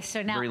that's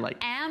so now very light.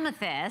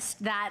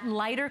 Amethyst, that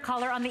lighter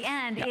color on the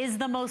end, is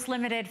the most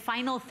limited,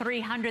 final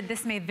 300.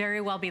 This may very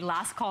well be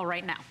last call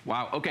right now.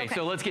 Wow, okay,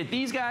 so let's get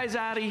these guys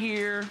out of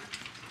here.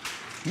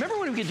 Remember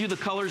when we could do the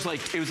colors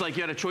like, it was like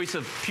you had a choice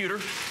of pewter?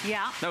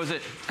 Yeah. That was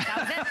it. That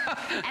was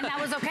it. And that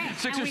was okay.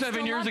 6 or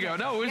 7 years ago.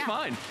 No, it was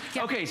fine.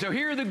 Yep. Okay, so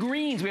here are the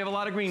greens. We have a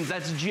lot of greens.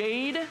 That's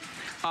jade.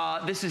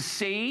 This is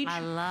sage.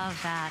 I love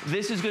that.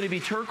 This is going to be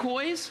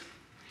turquoise.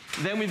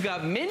 Then we've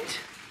got mint.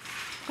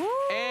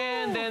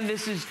 And then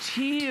this is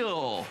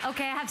teal.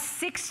 Okay, I have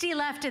 60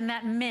 left in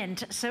that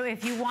mint. So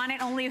if you want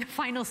it, only the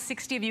final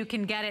 60 of you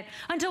can get it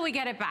until we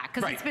get it back.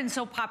 Because it's been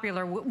so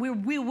popular,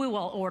 we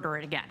will order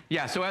it again.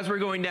 Yeah, so as we're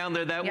going down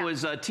there, that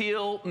was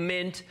teal,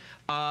 mint.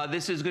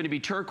 This is going to be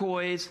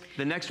turquoise.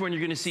 The next one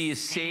you're going to see is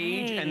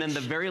sage. And then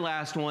the very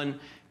last one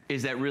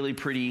is that really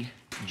pretty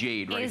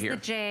jade right here. Is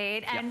the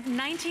jade. And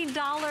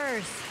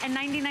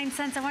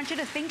 $19.99. I want you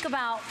to think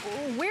about,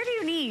 where do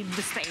you need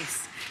the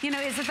space? You know,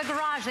 is it the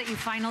garage that you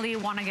finally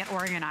want to get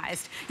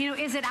organized? You know,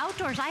 is it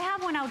outdoors? I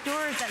have one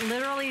outdoors that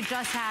literally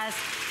just has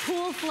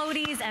pool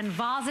floaties and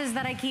vases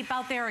that I keep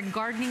out there and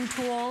gardening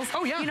tools.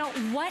 Oh, yeah. You know,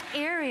 what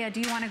area do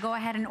you want to go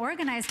ahead and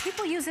organize?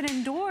 People use it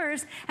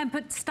indoors and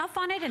put stuff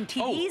on it and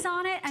TVs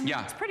on it. I mean,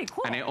 it's pretty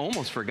cool. And I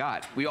almost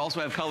forgot. We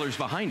also have colors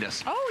behind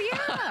us. Oh,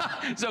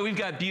 yeah. So we've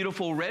got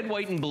beautiful red,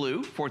 white, and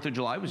blue. 4th of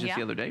July was just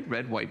the other day.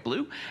 Red, white,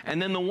 blue.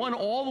 And then the one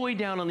all the way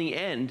down on the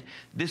end,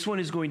 this one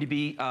is going to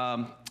be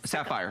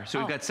sapphire. So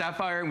we've got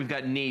sapphire and we've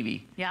got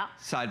navy.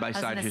 Side by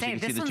side here. So you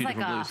can see the two different blues. This one's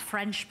like a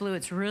French blue.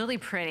 It's really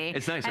pretty.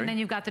 It's nice, And then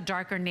you've got the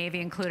darker navy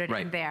included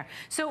in there.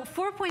 So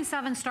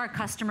 4.7 star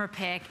customer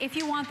pick. If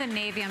you want the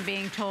navy, I'm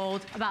being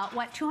told about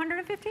what,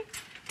 250?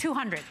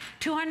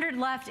 200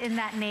 left in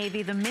that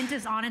navy. The mint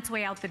is on its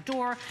way out the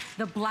door.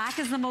 The black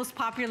is the most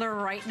popular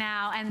right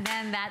now. And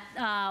then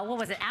that, what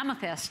was it,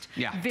 amethyst.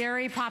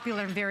 Very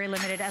popular and very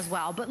limited as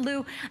well. But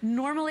Lou,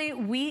 normally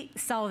we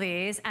sell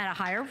these at a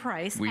higher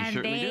price.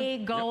 And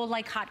they go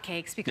like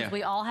hotcakes because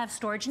we all have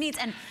storage needs.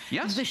 And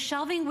the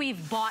shelving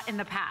we've bought in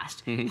the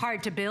past,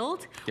 hard to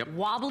build,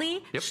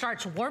 wobbly,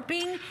 starts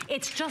warping.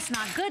 It's just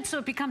not good, so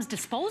it becomes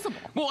disposable.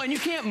 Well, and you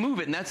can't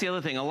move it, and that's the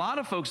other thing. A lot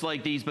of folks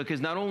like these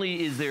because not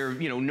only is there,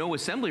 you know, no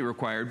assembly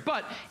required,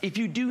 but if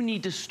you do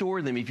need to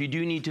store them, if you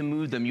do need to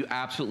move them, you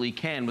absolutely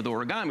can with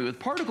origami. With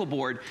particle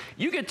board,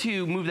 you get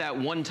to move that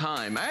one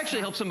time. I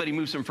actually helped somebody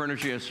move some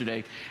furniture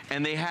yesterday,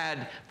 and they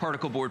had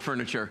particle board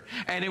furniture.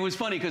 And it was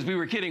funny because we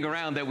were kidding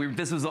around that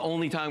this was the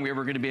only time we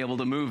were going to be able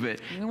to move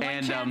it.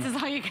 One chance is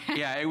all you get.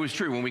 Yeah, it was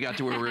true when we got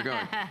to where we were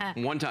going.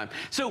 One time.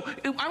 So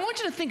I want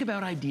you to think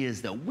about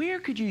ideas, though. Where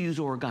could you use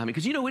origami?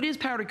 Because, you know, it is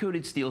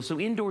powder-coated steel, so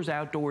indoors,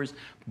 outdoors,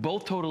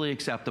 both totally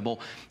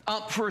acceptable.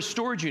 For a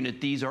storage unit,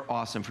 these are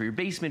awesome for your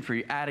basement, for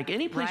your attic,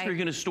 any place where you're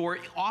going to store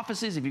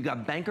offices. If you've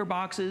got banker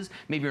boxes,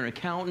 maybe you're an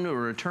accountant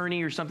or an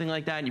attorney or something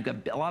like that, and you've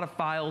got a lot of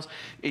files,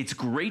 it's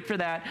great for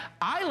that.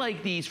 I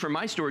like these for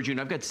my storage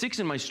unit. I've got 6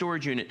 in my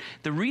storage unit.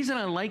 The reason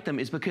I like them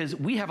is because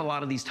we have a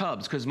lot of these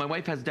tubs, because my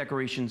wife has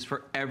decorations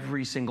for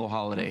every single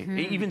holiday,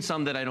 even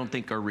some that I don't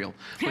think are real.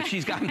 But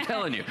she's got, I'm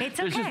telling you,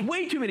 there's just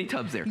way too many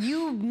tubs there.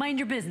 You mind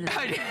your business.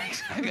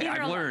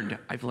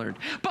 I've learned.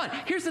 But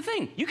here's the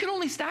thing, you can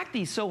only stack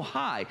these so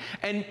high,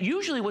 and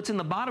usually what's in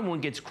the bottom one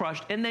gets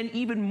crushed, and then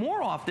even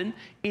more often,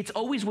 it's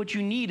always what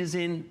you need is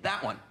in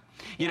that one.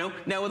 You know,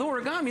 now with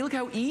origami, look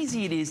how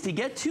easy it is to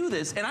get to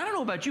this. And I don't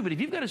know about you, but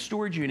if you've got a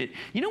storage unit,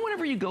 you know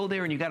whenever you go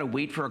there and you got to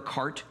wait for a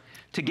cart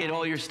to get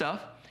all your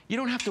stuff? You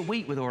don't have to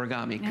wait with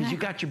origami because you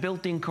got your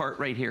built-in cart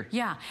right here.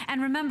 Yeah,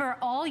 and remember,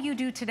 all you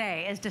do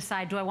today is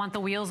decide, do I want the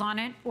wheels on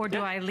it or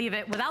do I leave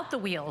it without the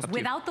wheels?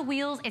 Without the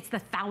wheels, it's the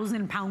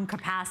 1,000-pound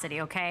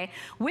capacity, okay?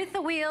 With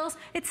the wheels,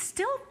 it's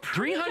still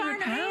pretty 300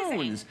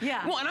 pounds.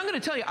 Yeah. Well, and I'm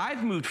going to tell you,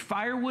 I've moved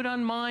firewood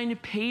on mine,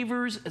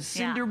 pavers,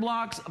 cinder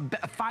blocks,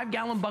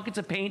 5-gallon buckets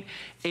of paint.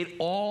 It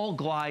all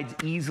glides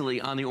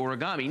easily on the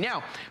origami.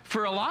 Now,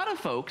 for a lot of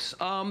folks,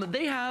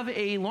 they have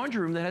a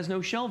laundry room that has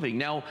no shelving.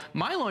 Now,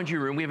 my laundry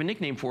room, we have a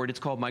nickname for it. It's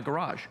called my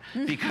garage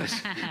because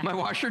my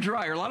washer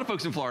dryer, a lot of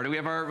folks in Florida, we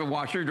have our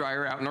washer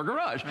dryer out in our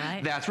garage.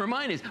 That's where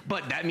mine is.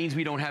 But that means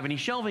we don't have any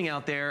shelving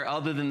out there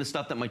other than the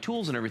stuff that my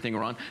tools and everything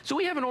are on. So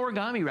we have an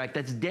origami rack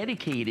that's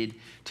dedicated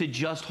to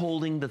just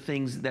holding the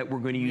things that we're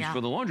going to use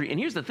for the laundry. And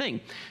here's the thing,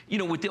 you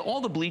know, with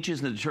all the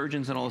bleaches and the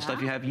detergents and all the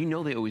stuff you have, you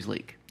know they always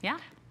leak.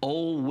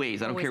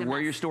 Always. I don't care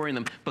where you're storing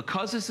them.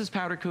 Because this is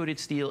powder-coated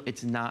steel,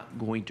 it's not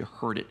going to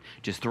hurt it.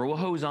 Just throw a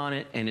hose on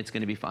it, and it's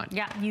going to be fine.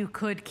 Yeah, you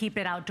could keep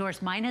it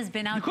outdoors. Mine has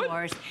been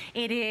outdoors.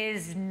 It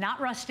is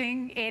not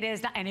rusting. It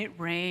is not, and it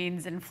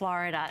rains in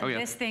Florida.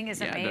 This thing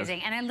is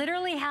amazing. And I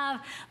literally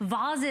have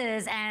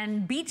vases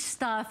and beach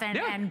stuff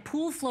and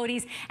pool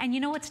floaties. And you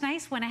know what's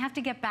nice? When I have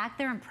to get back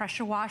there and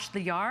pressure wash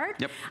the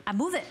yard, I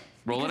move it.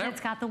 Roll it out. It's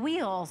got the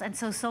wheels. And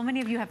so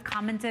many of you have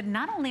commented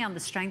not only on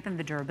the strength and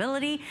the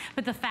durability,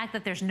 but the fact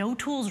that there's no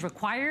tools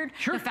required,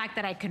 the fact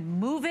that I can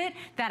move it,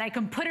 that I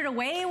can put it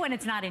away when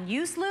it's not in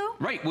use, Lou.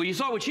 Right. Well, you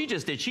saw what she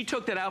just did. She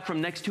took that out from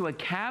next to a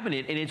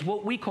cabinet, and it's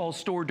what we call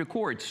store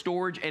decor. It's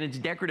storage, and it's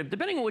decorative,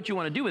 depending on what you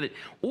want to do with it.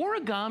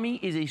 Origami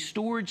is a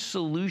storage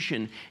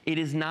solution. It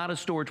is not a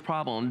storage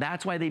problem.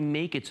 That's why they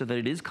make it so that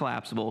it is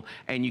collapsible,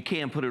 and you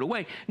can put it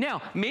away.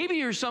 Now, maybe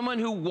you're someone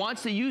who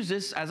wants to use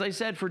this, as I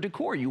said, for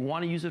decor. You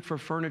want to use it for for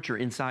furniture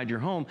inside your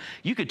home,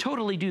 you could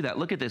totally do that.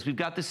 Look at this. We've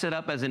got this set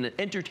up as an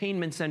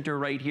entertainment center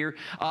right here.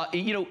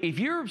 You know, if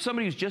you're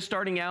somebody who's just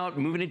starting out,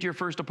 moving into your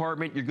first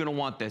apartment, you're gonna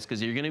want this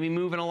because you're gonna be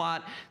moving a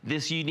lot.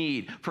 This you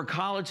need. For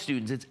college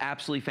students, it's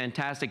absolutely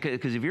fantastic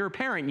because if you're a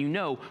parent, you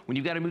know when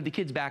you've got to move the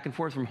kids back and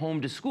forth from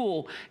home to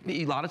school,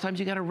 a lot of times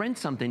you got to rent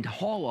something to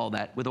haul all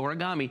that. With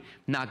origami,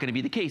 not going to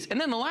be the case. And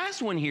then the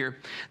last one here,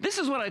 this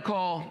is what I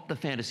call the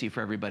fantasy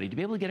for everybody, to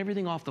be able to get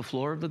everything off the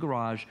floor of the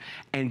garage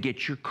and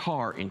get your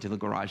car into the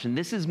garage. And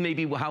this is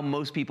maybe how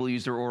most people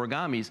use their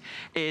origamis,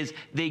 is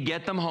they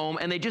get them home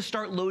and they just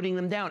start loading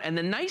them down. And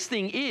the nice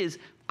thing is,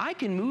 I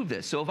can move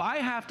this. So if I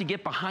have to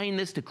get behind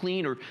this to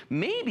clean, or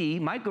maybe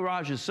my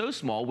garage is so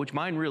small, which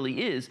mine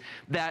really is,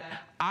 that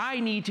I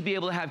need to be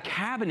able to have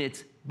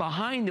cabinets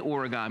behind the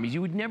origamis.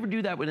 You would never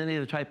do that with any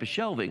other type of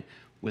shelving.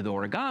 With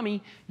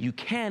origami, you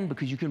can,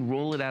 because you can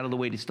roll it out of the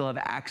way to still have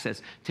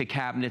access to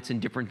cabinets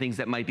and different things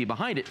that might be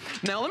behind it.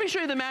 Now, let me show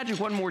you the magic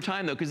one more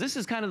time, though, because this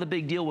is kind of the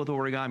big deal with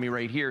origami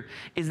right here,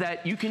 is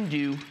that you can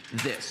do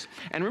this.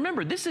 And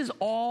remember, this is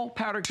all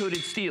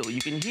powder-coated steel.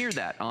 You can hear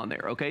that on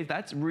there, okay?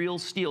 That's real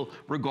steel,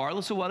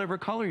 regardless of whatever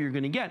color you're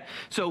gonna get.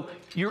 So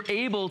you're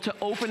able to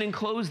open and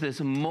close this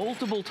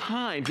multiple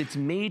times. It's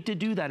made to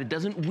do that. It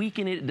doesn't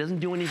weaken it. It doesn't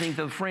do anything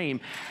to the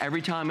frame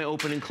every time I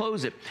open and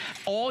close it.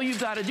 All you've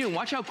got to do, and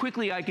watch how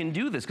quickly I can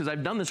do this, because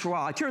I've done this for a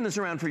while. I turn this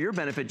around for your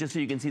benefit just so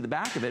you can see the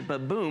back of it,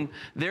 but boom,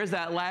 there's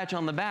that latch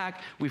on the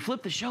back. We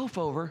flip the shelf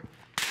over,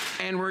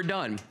 and we're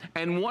done.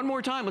 And one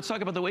more time, let's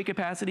talk about the weight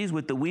capacities.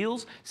 With the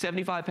wheels,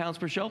 75 pounds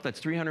per shelf. That's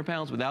 300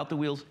 pounds. Without the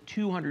wheels,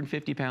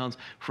 250 pounds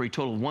for a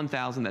total of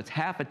 1,000. That's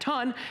half a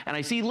ton. And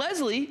I see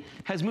Leslie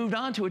has moved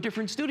on to a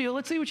different studio.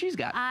 Let's see what she's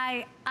got.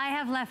 I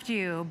have left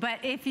you, but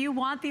if you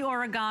want the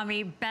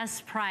origami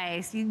best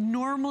price, you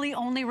normally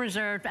only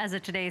reserved as a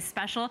today's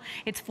special.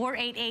 It's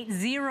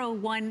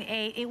 488018.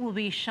 It will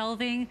be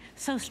shelving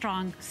so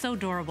strong, so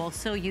durable,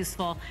 so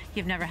useful.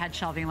 You've never had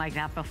shelving like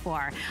that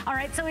before. All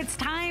right, so it's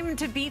time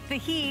to beat the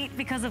heat,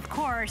 because of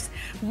course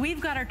we've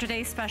got our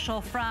today's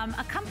special from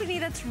a company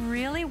that's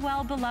really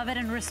well beloved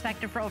and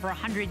respected for over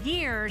 100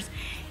 years.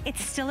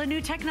 It's still a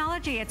new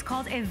technology. It's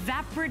called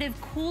evaporative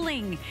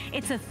cooling.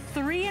 It's a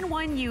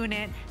 3-in-1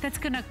 unit that's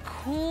gonna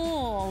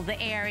cool the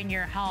air in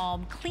your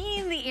home,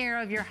 clean the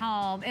air of your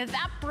home,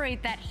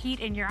 evaporate that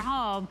heat in your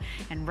home.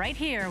 And right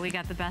here we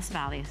got the best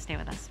value. Stay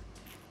with us.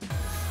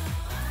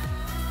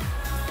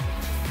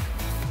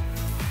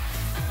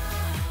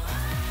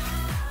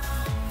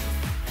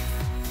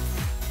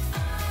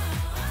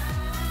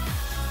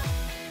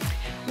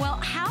 Well,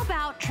 how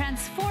about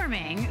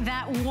transforming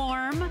that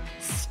warm,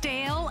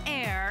 stale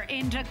air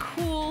into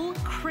cool,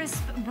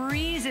 crisp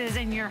breezes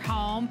in your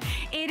home?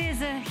 It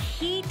is a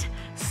heat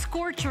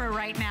scorcher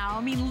right now.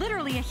 I mean,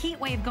 literally a heat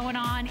wave going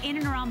on in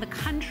and around the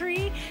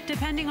country,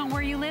 depending on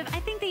where you live. I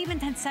think they even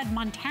had said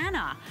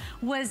Montana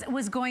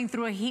was going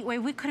through a heat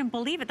wave. We couldn't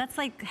believe it. That's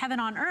like heaven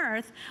on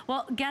earth.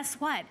 Well, guess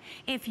what?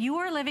 If you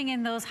are living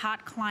in those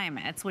hot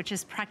climates, which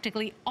is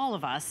practically all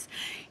of us,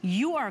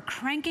 you are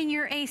cranking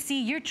your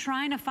AC, you're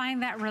trying to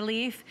find that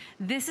relief.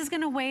 This is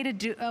gonna a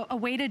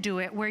way to do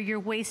it where you're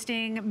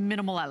wasting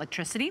minimal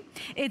electricity.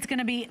 It's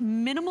gonna be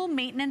minimal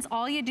maintenance.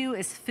 All you do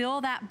is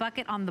fill that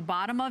bucket on the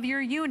bottom of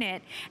your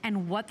unit,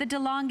 and what the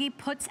DeLonghi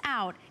puts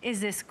out is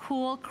this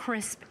cool,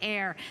 crisp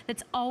air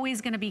that's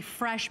always gonna be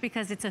fresh,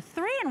 because it's a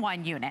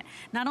 3-in-1 unit.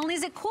 Not only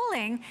is it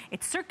cooling,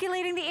 it's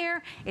circulating the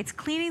air, it's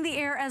cleaning the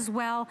air as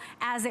well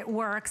as it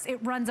works. It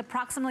runs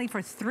approximately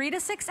for 3 to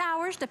 6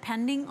 hours,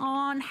 depending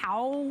on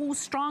how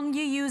strong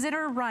you use it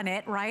or run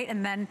it, right?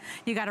 And then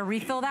you gotta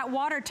refill that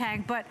water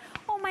tank. But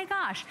oh my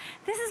gosh,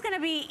 this is gonna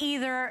be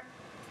either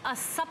a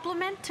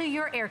supplement to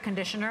your air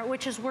conditioner,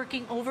 which is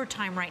working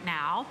overtime right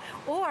now,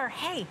 or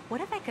hey,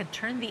 what if I could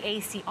turn the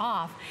AC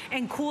off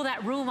and cool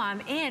that room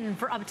I'm in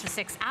for up to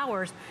 6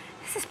 hours?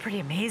 This is pretty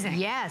amazing.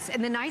 Yes,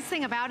 and the nice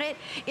thing about it,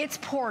 it's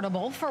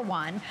portable for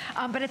one,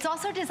 but it's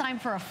also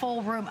designed for a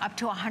full room up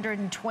to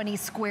 120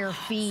 square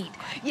feet.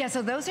 Yeah,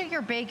 so those are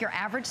your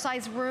average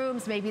size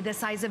rooms, maybe the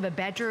size of a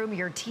bedroom,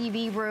 your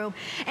TV room,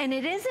 and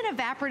it is an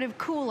evaporative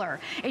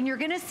cooler. And you're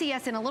gonna see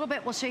us in a little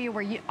bit, we'll show you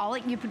where all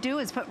you do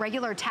is put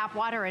regular tap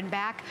water in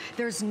back.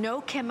 There's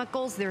no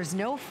chemicals, there's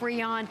no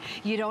Freon,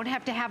 you don't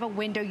have to have a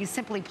window, you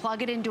simply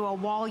plug it into a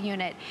wall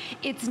unit.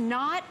 It's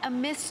not a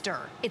mister,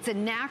 it's a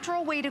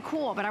natural way to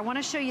cool, but I want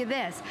to show you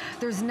this.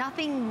 There's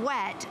nothing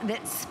wet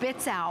that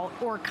spits out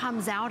or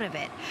comes out of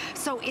it.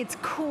 So it's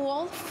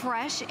cool,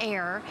 fresh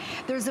air.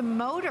 There's a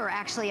motor,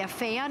 actually a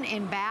fan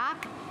in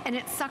back, and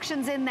it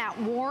suctions in that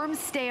warm,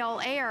 stale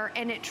air,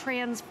 and it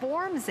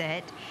transforms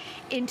it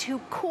into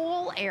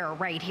cool air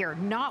right here,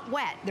 not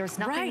wet. There's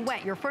nothing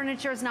wet. Your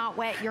furniture is not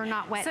wet, you're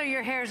not wet. So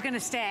your hair is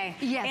gonna stay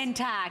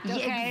intact, okay?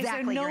 Yeah,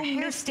 exactly. So no your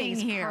hair misting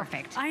stays here.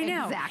 Perfect. I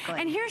know. Exactly.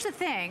 And here's the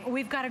thing,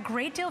 we've got a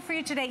great deal for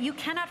you today. You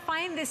cannot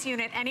find this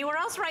unit anywhere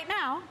else right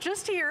now,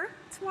 just here.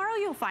 tomorrow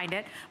you'll find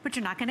it, but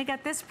you're not gonna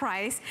get this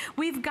price.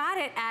 We've got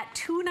it at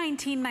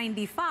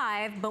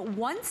 $219.95, but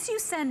once you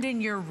send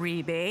in your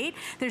rebate,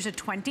 there's a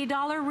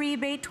 $20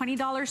 rebate,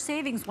 $20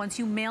 savings once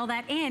you mail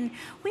that in.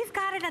 We've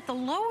got it at the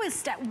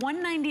lowest at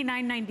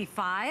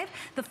 $199.95.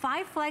 The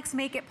 5 Flex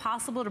make it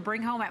possible to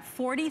bring home at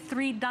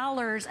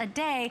 $43 a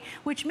day,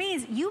 which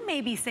means you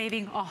may be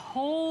saving a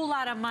whole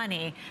lot of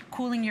money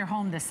cooling your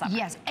home this summer.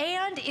 Yes,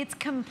 and it's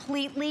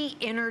completely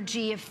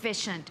energy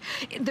efficient.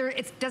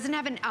 It doesn't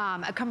have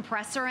a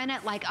compressor in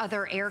it like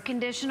other air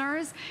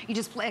conditioners. You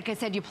just, like I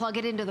said, you plug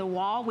it into the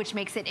wall, which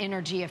makes it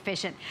energy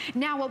efficient.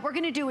 Now, what we're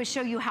gonna do is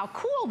show you how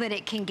cool that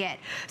it can get.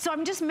 So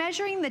I'm just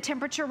measuring the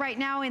temperature right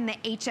now in the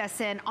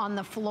HSN on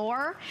the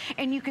floor,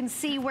 and you can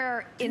see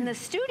where in the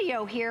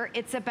studio here,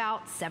 it's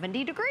about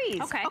 70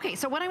 degrees. Okay,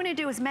 so what I'm gonna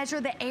do is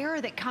measure the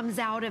air that comes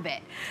out of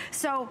it.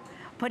 So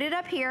put it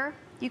up here.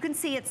 You can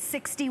see it's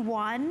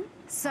 61.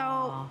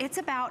 So it's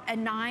about a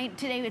 9,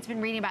 today it's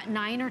been reading about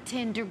 9 or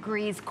 10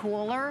 degrees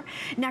cooler.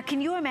 Now, can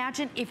you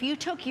imagine if you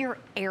took your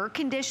air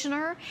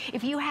conditioner,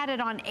 if you had it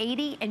on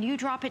 80 and you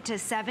drop it to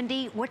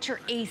 70, what your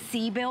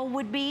AC bill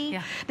would be?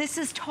 Yeah. This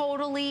is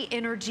totally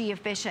energy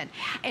efficient.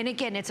 And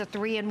again, it's a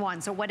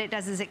 3-in-1. So what it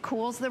does is it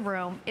cools the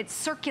room, it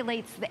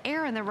circulates the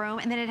air in the room,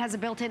 and then it has a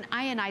built-in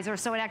ionizer,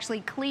 so it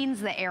actually cleans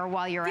the air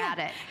while you're at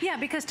it. Yeah,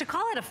 because to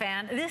call it a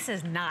fan, this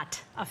is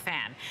not a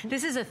fan.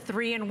 This is a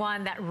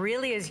 3-in-1 that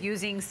really is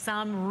using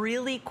some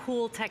really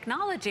cool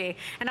technology.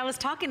 And I was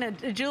talking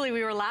to Julie,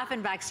 we were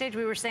laughing backstage,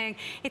 we were saying,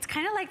 it's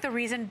kind of like the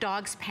reason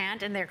dogs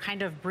pant and they're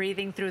kind of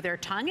breathing through their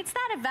tongue. It's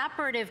that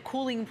evaporative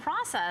cooling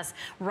process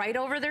right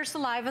over their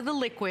saliva, the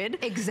liquid.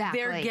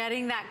 Exactly. They're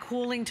getting that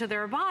cooling to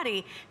their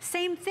body.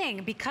 Same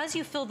thing, because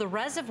you fill the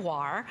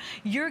reservoir,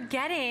 you're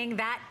getting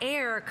that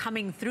air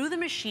coming through the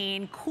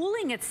machine,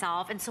 cooling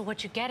itself, and so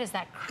what you get is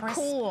that crisp,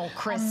 cool,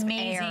 crisp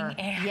amazing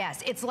air.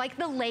 Yes, it's like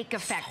the lake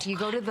effect. You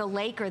go to the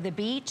lake or the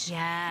beach,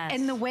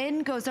 and the wind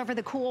goes over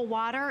the cool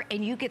water,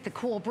 and you get the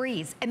cool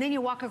breeze. And then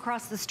you walk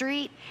across the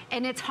street,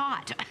 and it's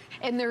hot,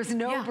 and there's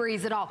no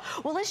breeze at all.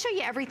 Well, let's show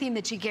you everything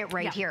that you get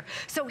right here.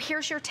 So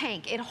here's your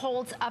tank. It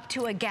holds up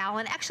to a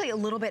gallon, actually a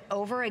little bit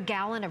over a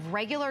gallon of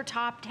regular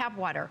tap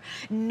water.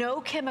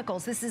 No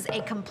chemicals. This is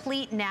a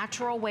complete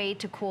natural way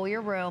to cool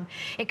your room.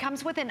 It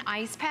comes with an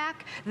ice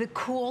pack. The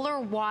cooler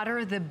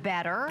water, the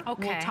better.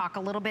 We'll talk a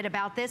little bit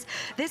about this.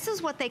 This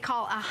is what they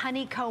call a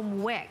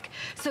honeycomb wick.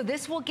 So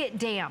this will get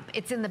damp.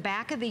 It's in the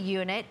back of the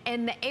unit,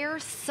 and the air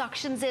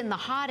suctions in the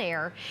hot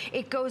air.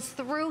 It goes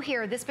through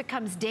here. This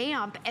becomes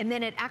damp, and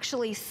then it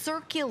actually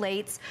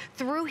circulates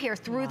through here,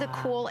 through the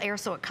cool air,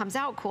 so it comes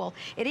out cool.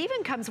 It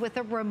even comes with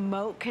a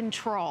remote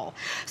control.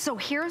 So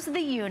here's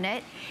the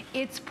unit.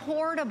 It's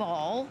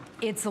portable.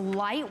 It's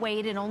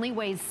lightweight. It only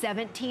weighs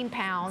 17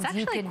 pounds. It's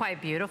actually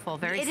quite beautiful,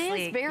 very sleek. It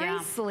is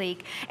very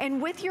sleek.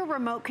 And with your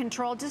remote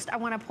control, I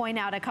want to point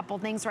out a couple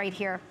things right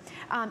here.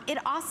 It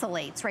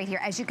oscillates right here,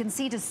 as you can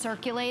see, to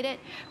circulate it.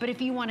 But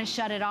if you want to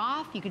shut it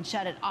off, you can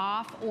shut it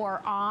off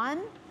or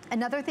on.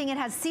 Another thing it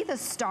has, see the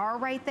star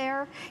right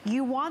there?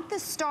 You want the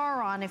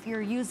star on if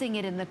you're using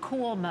it in the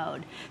cool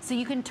mode. So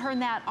you can turn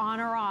that on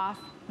or off.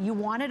 You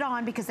want it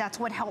on because that's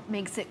what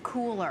makes it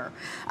cooler.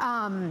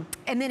 And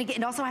then again,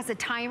 it also has a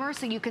timer,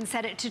 so you can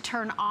set it to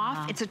turn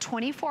off. It's a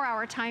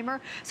 24-hour timer.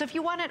 So if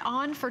you want it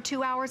on for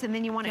 2 hours and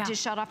then you want it to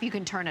shut off, you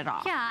can turn it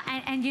off. Yeah,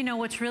 and you know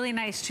what's really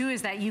nice too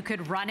is that you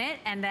could run it,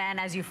 and then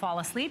as you fall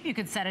asleep, you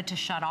could set it to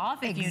shut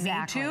off if you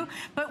need to.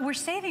 But we're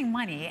saving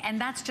money, and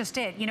that's just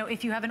it. You know,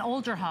 if you have an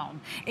older home,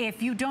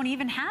 if you don't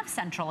even have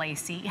central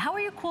AC, how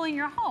are you cooling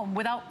your home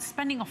without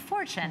spending a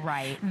fortune?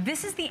 Right.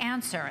 This is the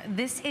answer.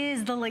 This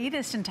is the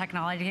latest in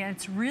technology. And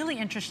it's really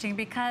interesting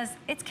because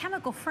it's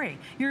chemical free.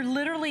 You're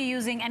literally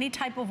using any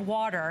type of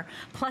water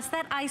plus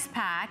that ice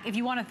pack. If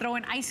you want to throw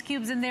in ice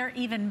cubes in there,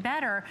 even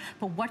better.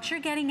 But what you're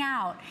getting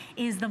out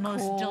is the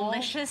most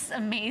delicious,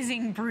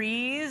 amazing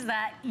breeze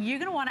that you're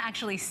going to want to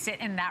actually sit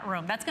in that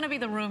room. That's going to be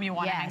the room you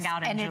want to hang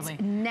out in, Julie. And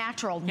it's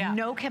natural,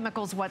 no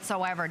chemicals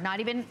whatsoever.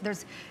 Not even,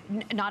 there's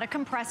not a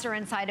compressor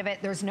inside of it.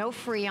 There's no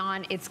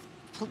Freon. It's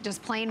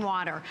just plain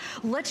water.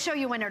 Let's show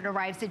you when it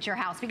arrives at your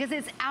house because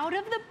it's out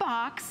of the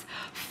box,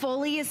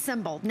 fully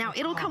assembled. Now,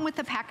 it'll come with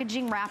the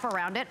packaging wrap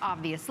around it,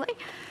 obviously.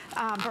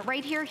 But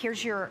right here,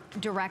 here's your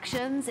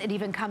directions. It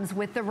even comes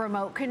with the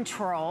remote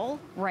control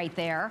right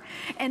there.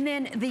 And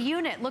then the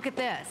unit, look at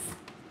this.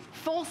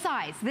 Full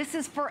size. This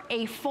is for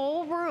a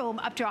full room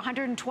up to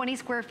 120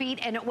 square feet,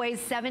 and it weighs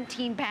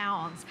 17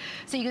 pounds.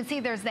 So you can see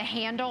there's the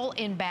handle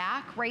in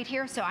back right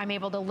here, so I'm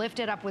able to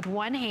lift it up with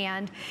one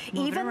hand.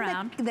 Move it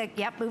around.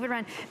 Move it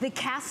around. The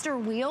caster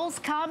wheels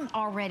come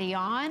already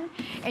on,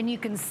 and you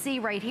can see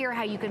right here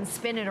how you can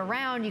spin it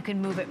around. You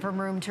can move it from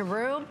room to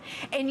room,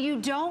 and you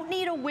don't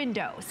need a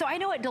window. So I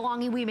know at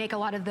DeLonghi we make a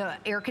lot of the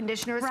air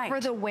conditioners for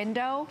the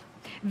window.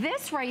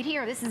 This right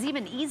here, this is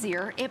even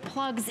easier. It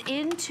plugs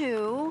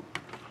into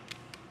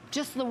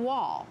just the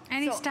wall.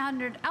 Any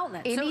standard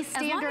outlet. Any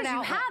standard outlet. As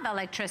long as you have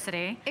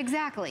electricity.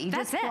 Exactly. You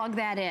just plug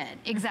that in.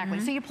 Exactly.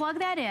 So you plug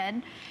that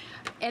in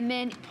and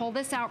then pull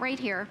this out right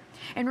here.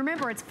 And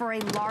remember, it's for a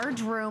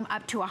large room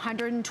up to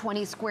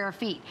 120 square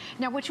feet.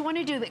 Now, what you want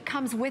to do, that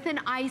comes with an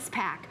ice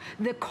pack.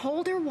 The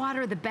colder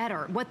water, the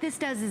better. What this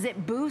does is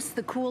it boosts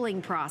the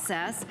cooling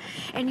process.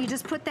 And you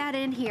just put that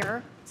in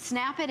here,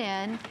 snap it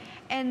in,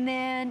 and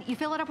then you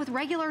fill it up with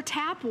regular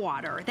tap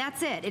water.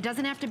 That's it. It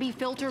doesn't have to be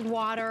filtered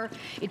water.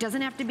 It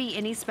doesn't have to be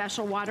any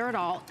special water at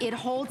all. It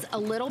holds a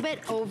little bit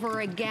over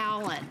a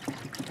gallon.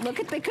 Look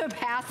at the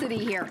capacity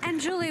here.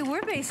 And Julie,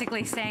 we're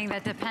basically saying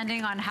that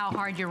depending on how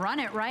hard you run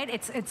it, right?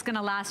 It's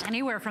gonna last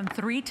anywhere from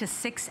 3 to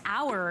 6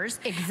 hours.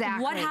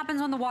 Exactly. What happens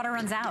when the water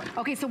runs out?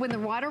 Okay, so when the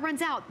water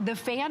runs out, the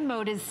fan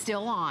mode is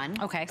still on.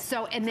 Okay.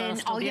 So, and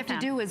then all you have to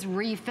do is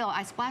refill.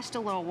 I splashed a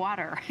little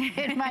water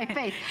in my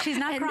face. She's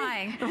not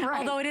crying,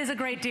 although it is a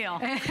great deal.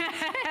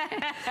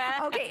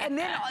 Okay, and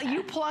then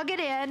you plug it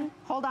in.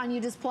 Hold on, you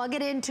just plug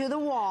it into the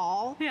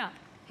wall. Yeah.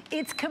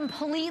 It's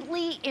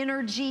completely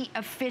energy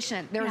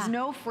efficient. There's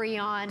no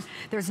Freon.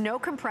 There's no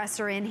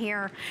compressor in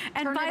here.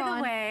 And by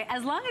the way,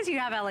 as long as you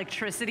have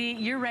electricity,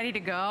 you're ready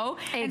to go.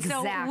 Exactly. And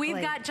so we've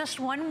got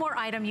just one more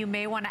item you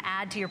may want to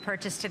add to your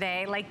purchase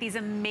today, like these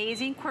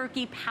amazing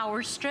quirky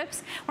power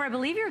strips, where I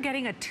believe you're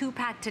getting a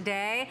 2-pack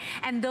today.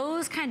 And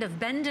those kind of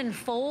bend and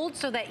fold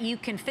so that you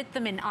can fit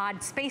them in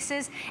odd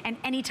spaces, and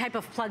any type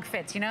of plug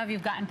fits. You know, if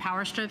you've gotten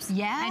power strips and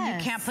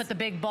you can't put the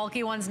big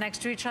bulky ones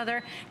next to each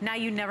other, now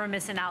you never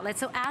miss an outlet.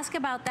 So ask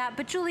about that.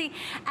 But Julie,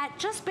 at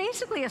just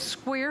basically a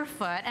square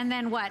foot, and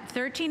then what,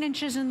 13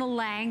 inches in the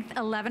length,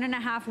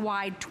 11.5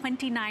 wide,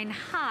 29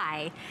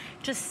 high,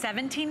 just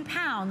 17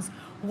 pounds,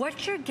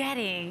 what you're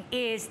getting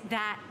is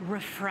that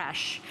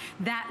refresh,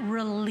 that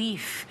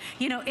relief.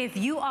 You know, if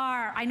you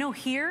are, I know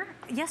here,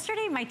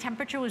 yesterday my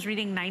temperature was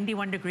reading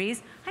 91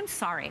 degrees. I'm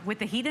sorry, with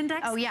the heat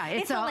index. Oh yeah,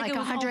 it's it felt like it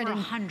was 100. over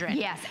 100.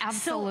 Yes,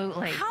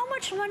 absolutely. So how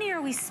much money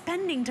are we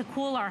spending to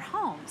cool our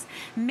homes?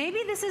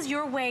 Maybe this is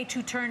your way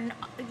to turn,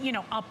 you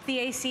know, up the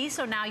AC,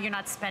 so now you're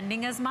not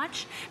spending as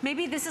much.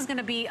 Maybe this is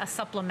gonna be a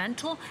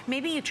supplemental.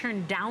 Maybe you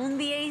turn down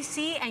the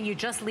AC and you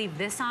just leave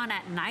this on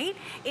at night.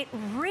 It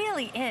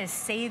really is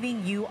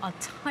saving you a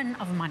ton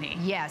of money.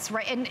 Yes,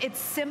 right, and it's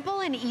simple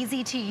and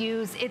easy to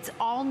use. It's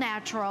all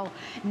natural,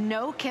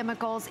 no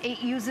chemicals. It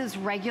uses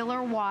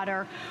regular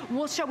water.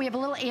 We have a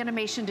little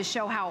animation to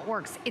show how it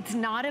works. It's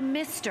not a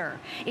mister.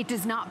 It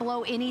does not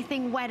blow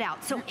anything wet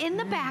out. So in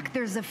the back,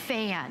 there's a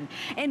fan,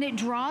 and it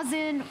draws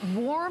in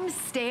warm,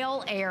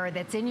 stale air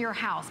that's in your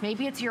house.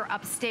 Maybe it's your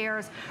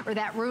upstairs or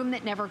that room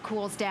that never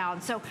cools down.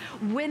 So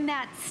when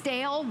that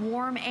stale,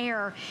 warm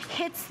air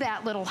hits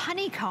that little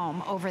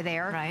honeycomb over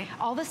there,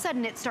 all of a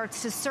sudden it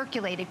starts to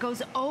circulate. It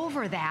goes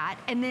over that,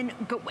 and then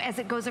as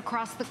it goes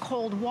across the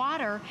cold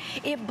water,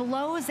 it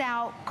blows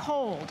out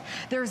cold.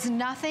 There's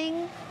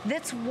nothing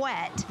that's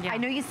wet. I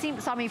know you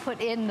saw me put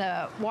in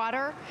the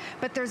water,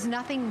 but there's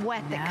nothing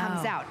wet that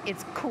comes out.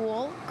 It's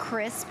cool,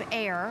 crisp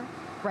air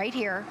right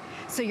here.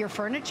 So your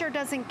furniture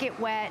doesn't get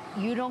wet,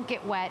 you don't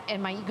get wet,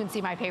 and you can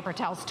see my paper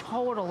towels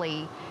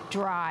totally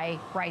dry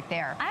right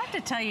there. I have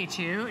to tell you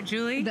too,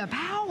 Julie, the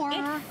power.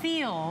 It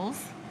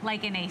feels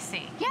like an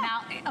AC.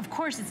 Now, of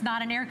course, it's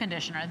not an air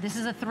conditioner. This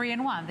is a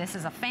 3-in-1. This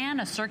is a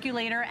fan, a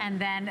circulator, and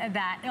then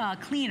that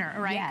cleaner,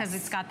 right? Because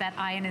it's got that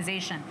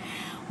ionization.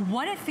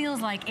 What it feels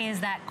like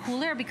is that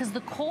cool air, because the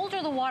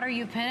colder the water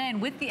you put in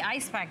with the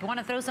ice pack, you want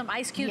to throw some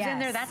ice cubes in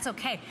there, that's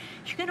okay.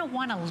 You're going to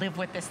want to live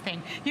with this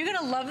thing. You're going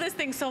to love this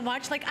thing so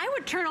much. Like, I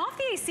would turn off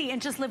the AC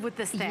and just live with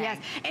this thing. Yes,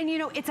 and you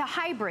know, it's a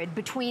hybrid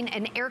between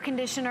an air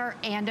conditioner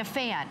and a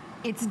fan.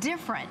 It's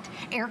different.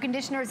 Air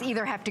conditioners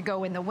either have to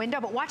go in the window,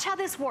 but watch how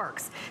this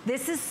works.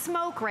 This is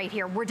smoke right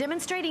here. We're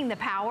demonstrating the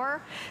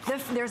power.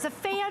 There's a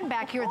fan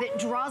back here that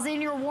draws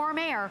in your warm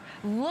air.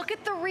 Look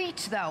at the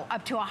reach, though,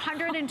 up to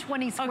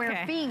 120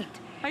 square feet.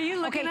 Are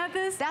you looking at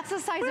this? That's the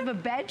size of a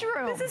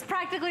bedroom. This is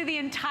practically the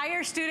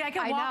entire studio. I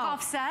can walk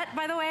off set,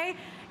 by the way.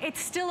 It's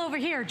still over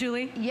here,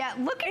 Julie. Yeah,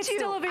 look at it's you.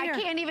 Still over here.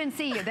 I can't even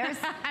see you. There's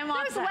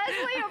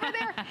Leslie over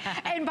there.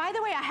 And by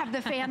the way, I have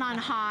the fan on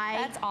high.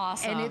 That's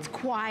awesome. And it's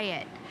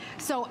quiet.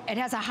 So it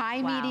has a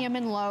high, medium,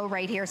 and low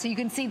right here. So you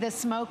can see the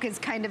smoke is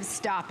kind of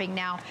stopping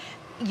now.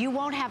 You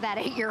won't have that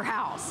at your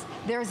house.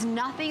 There's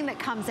nothing that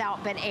comes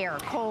out but air,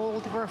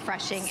 cold,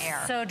 refreshing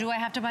air. So do I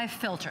have to buy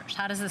filters?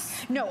 How does this,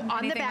 no,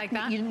 on the back,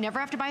 like you never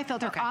have to buy a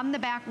filter. On the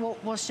back,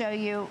 we'll show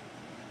you.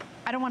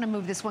 I don't want to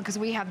move this one because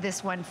we have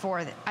this one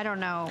for, I don't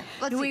know.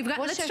 Let's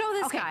show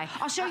this guy.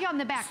 I'll show you on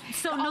the back.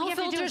 So no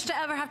filters to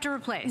ever have to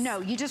replace?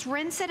 No, you just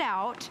rinse it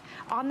out.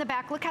 On the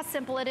back, look how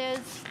simple it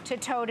is to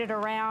tote it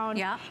around.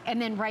 Yeah.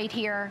 And then right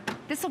here,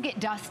 this will get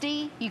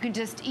dusty. You can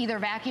just either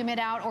vacuum it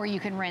out or you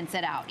can rinse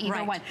it out,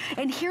 either one.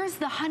 And here's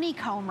the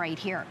honeycomb right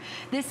here.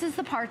 This is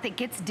the part that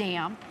gets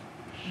damp.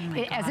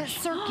 As it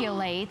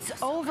circulates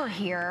over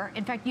here,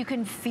 in fact, you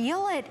can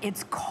feel it,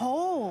 it's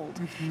cold.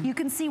 You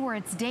can see where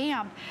it's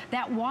damp.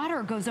 That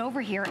water goes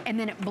over here and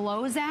then it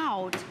blows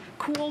out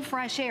cool,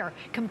 fresh air.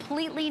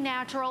 Completely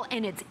natural,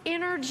 and it's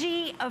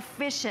energy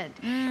efficient.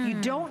 You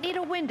don't need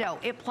a window.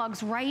 It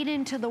plugs right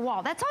into the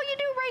wall. That's all you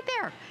do right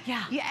there.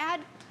 Yeah. You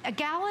add a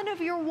gallon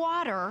of your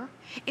water,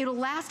 it'll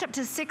last up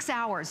to 6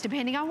 hours,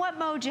 depending on what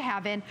mode you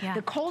have in.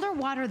 The colder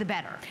water, the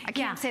better. I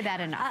can't say that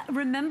enough.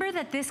 Remember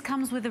that this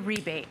comes with a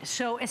rebate.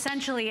 So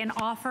essentially an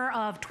offer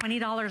of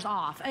 $20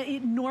 off.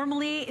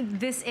 Normally,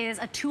 this is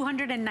a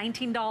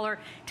 $219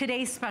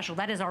 today's special.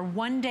 That is our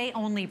one-day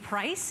only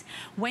price.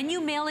 When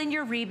you mail in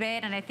your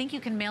rebate, and I think you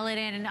can mail it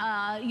in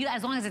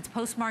as long as it's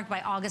postmarked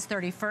by August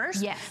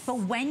 31st. Yes. But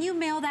when you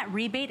mail that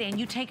rebate in,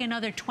 you take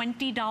another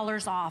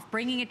 $20 off,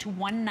 bringing it to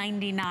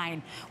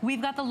 $199.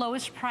 We've got the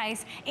lowest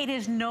price. It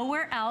is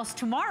nowhere else.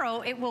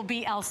 Tomorrow, it will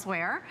be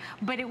elsewhere,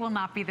 but it will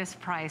not be this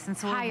price. And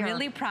so we're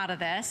really proud of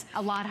this.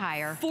 A lot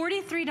higher.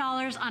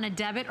 $43 on a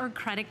debit or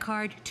credit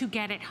card to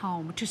get it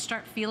home, to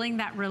start feeling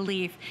that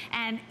relief.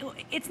 And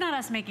it's not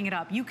us making it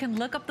up. You can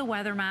look up the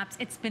weather maps.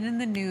 It's been in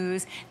the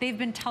news. They've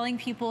been telling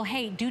people,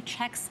 hey, do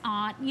checks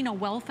on,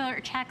 welfare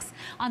checks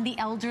on the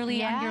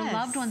elderly, on your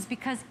loved ones,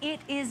 because it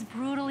is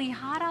brutally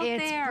hot out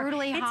there. It's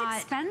brutally hot.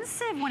 It's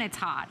expensive when it's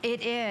hot.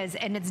 It is,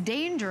 and it's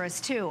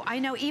dangerous too. I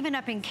know even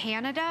up in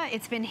Canada,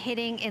 it's been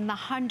hitting in the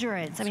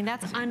hundreds. I mean,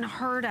 that's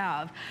unheard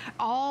of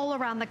all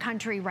around the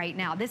country right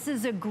now. This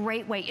is a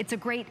great way. It's a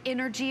great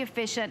energy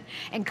efficient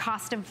and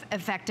cost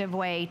effective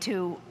way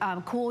to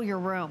cool your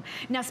room.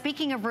 Now,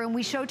 speaking of room,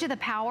 we showed you the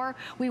power.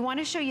 We want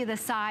to show you the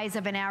size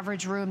of an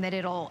average room that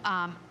it'll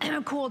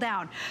cool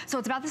down. So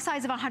it's about the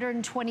size of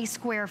 120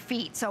 square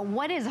feet. So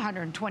what is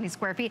 120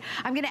 square feet?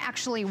 I'm going to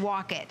actually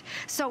walk it.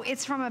 So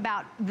it's from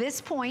about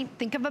this point,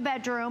 think of a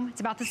bedroom.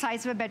 It's about the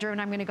size of a bedroom.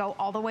 And I'm going to go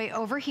all the way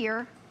over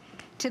here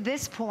to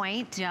this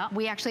point.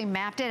 We actually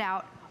mapped it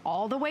out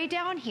all the way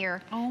down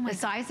here, the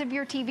size of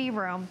your TV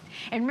room.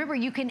 And remember,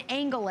 you can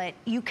angle it.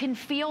 You can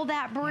feel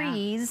that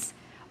breeze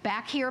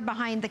back here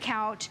behind the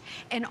couch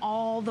and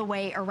all the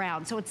way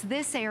around. So it's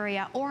this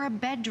area or a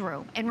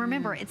bedroom. And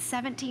remember, it's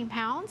 17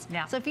 pounds.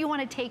 So if you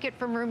want to take it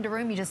from room to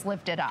room, you just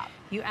lift it up.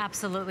 You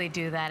absolutely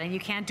do that, and you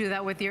can't do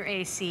that with your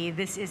AC.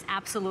 This is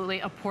absolutely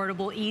a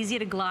portable, easy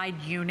to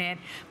glide unit,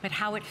 but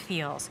how it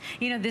feels.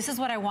 This is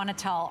what I want to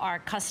tell our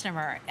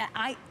customer.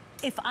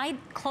 If I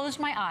close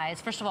my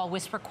eyes, first of all,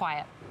 whisper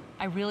quiet.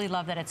 I really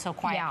love that it's so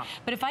quiet.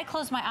 But if I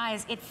close my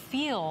eyes, it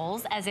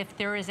feels as if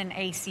there is an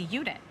AC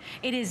unit.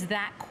 It is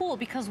that cool,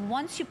 because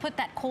once you put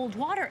that cold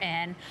water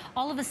in,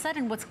 all of a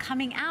sudden what's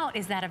coming out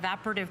is that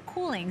evaporative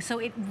cooling. So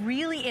it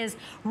really is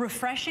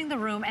refreshing the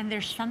room, and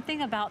there's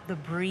something about the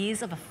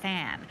breeze of a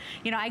fan.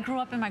 I grew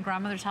up in my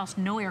grandmother's house,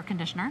 no air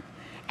conditioner.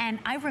 And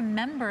I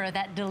remember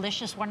that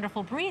delicious,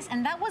 wonderful breeze,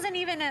 and that wasn't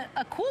even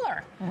a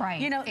cooler.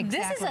 Right,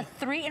 This is a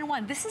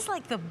 3-in-1. This is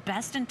like the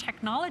best in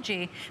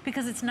technology,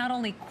 because it's not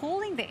only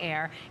cooling the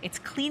air, it's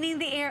cleaning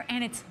the air,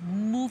 and it's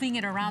moving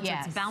it around, so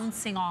it's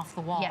bouncing off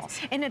the walls.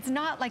 And it's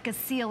not like a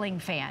ceiling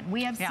fan.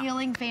 We have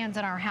ceiling fans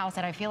in our house,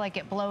 and I feel like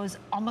it blows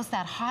almost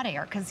that hot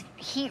air, because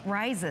heat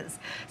rises.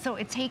 So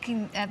it's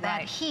taking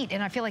that heat,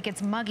 and I feel like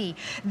it's muggy.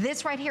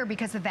 This right here,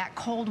 because of that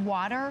cold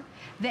water,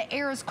 the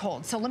air is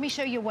cold. So let me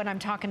show you what I'm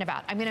talking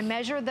about. I'm going to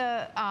measure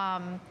the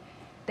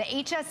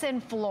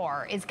HSN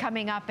floor is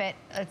coming up at,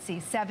 let's see,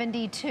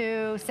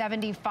 72,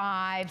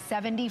 75,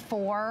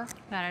 74.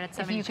 Got it at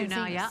 72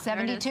 now,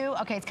 72?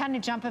 Okay, it's kind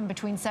of jumping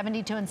between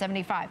 72 and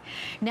 75.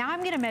 Now I'm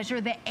going to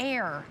measure the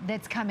air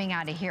that's coming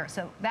out of here.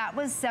 So that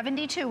was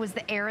 72 was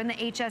the air in the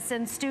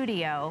HSN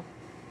studio.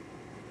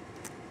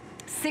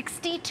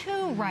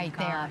 62 right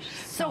there.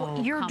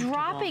 So you're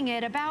dropping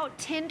it about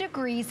 10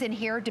 degrees in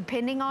here,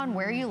 depending on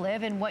where you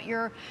live and what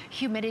your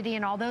humidity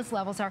and all those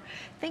levels are.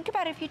 Think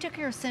about if you took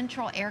your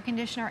central air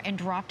conditioner and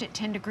dropped it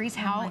 10 degrees,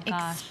 how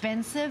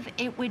expensive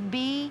it would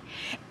be.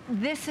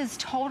 This is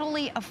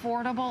totally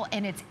affordable,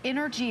 and it's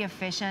energy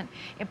efficient.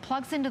 It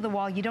plugs into the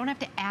wall. You don't have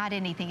to add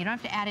anything. You don't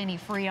have to add any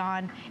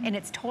Freon, and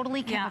it's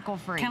totally chemical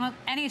free.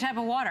 Any type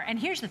of water. And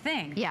here's the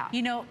thing.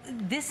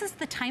 This is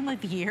the time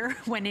of year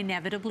when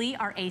inevitably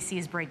our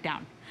ACs break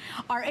down.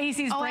 Our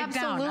ACs break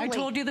down. I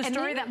told you the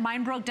story that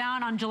mine broke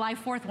down on July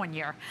 4th one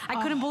year.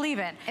 I couldn't believe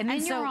it. And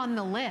then you're on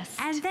the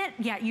list. And then,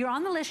 you're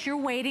on the list. You're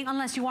waiting,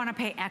 unless you want to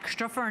pay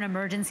extra for an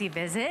emergency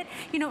visit.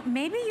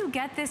 Maybe you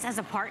get this as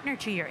a partner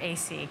to your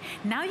AC.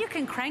 Now you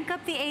can crank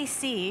up the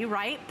AC,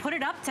 right? Put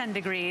it up 10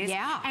 degrees.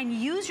 And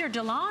use your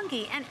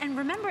DeLonghi. And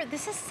remember,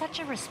 this is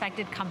such a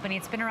respected company.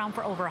 It's been around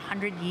for over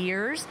 100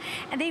 years.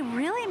 And they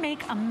really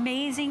make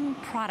amazing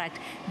product.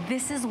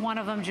 This is one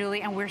of them,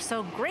 Julie. And we're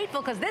so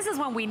grateful, because this is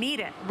when we need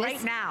it.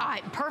 Right now.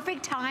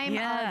 Perfect time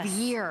of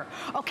year.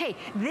 Okay,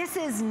 this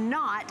is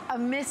not a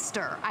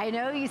mister. I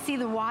know you see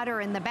the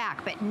water in the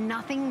back, but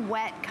nothing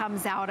wet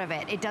comes out of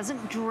it. It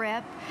doesn't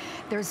drip.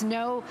 There's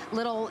no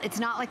little, it's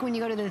not like when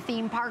you go to the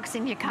theme parks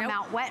and you come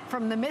out wet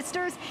from the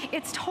misters.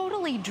 It's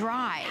totally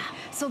dry.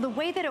 So the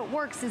way that it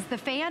works is the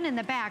fan in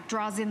the back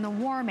draws in the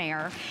warm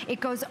air. It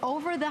goes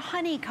over the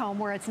honeycomb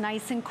where it's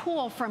nice and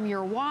cool from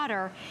your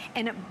water,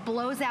 and it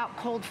blows out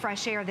cold,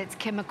 fresh air that's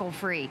chemical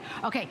free.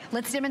 Okay,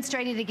 let's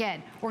demonstrate it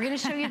again. We're gonna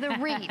show you the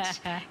reach,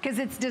 because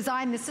it's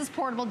designed, this is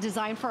portable,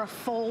 designed for a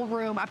full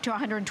room up to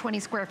 120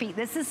 square feet.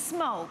 This is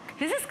smoke.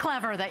 This is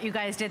clever that you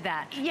guys did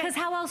that. Because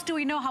how else do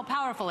we know how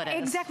powerful it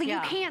is? Exactly, you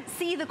can't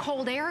see the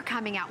cold air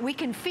coming out. We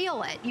can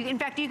feel it. In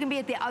fact, you can be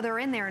at the other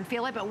end there and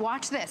feel it, but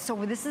watch this. So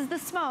this is the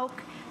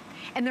smoke.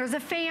 And there's a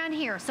fan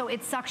here, so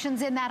it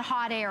suctions in that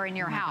hot air in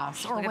your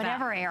house, or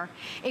whatever air.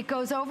 It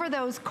goes over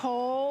those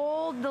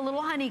cold, the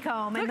little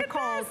honeycomb and the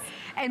cold.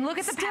 And look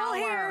at the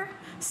power.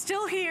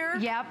 Still here.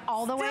 Yep,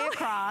 all the way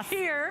across.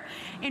 Here.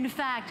 In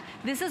fact,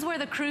 this is where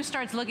the crew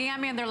starts looking at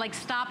me and they're like,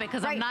 stop it,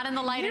 because I'm not in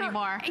the light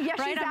anymore. Yeah,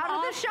 she's out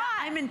of the shot.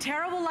 I'm in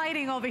terrible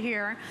lighting over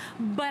here,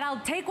 but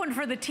I'll take one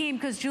for the team,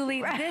 because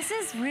Julie, this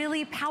is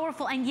really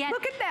powerful, and yet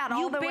look at that,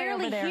 all the way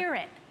over there. You barely hear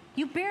it.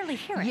 You barely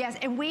hear it. Yes,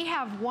 and we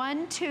have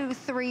 1, 2,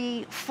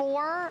 3,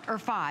 4, or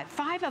 5.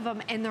 5 of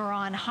them, and they're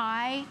on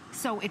high,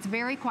 so it's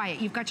very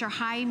quiet. You've got your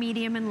high,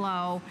 medium, and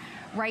low.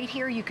 Right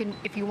here, you can,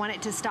 if you want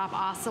it to stop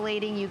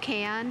oscillating, you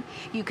can.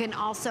 You can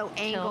also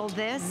angle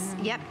this.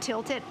 Yep,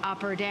 tilt it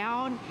up or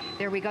down.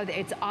 There we go.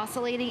 It's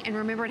oscillating, and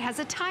remember, it has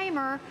a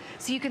timer,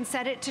 so you can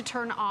set it to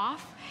turn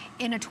off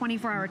in a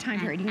 24-hour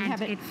time period. You can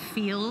have it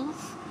feels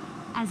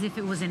as if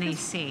it was an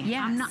AC.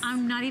 Yes.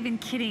 I'm not even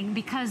kidding,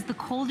 because the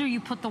colder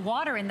you put the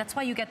water in, that's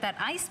why you get that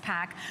ice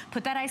pack.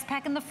 Put that ice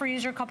pack in the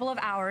freezer a couple of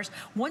hours.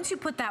 Once you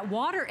put that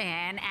water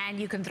in, and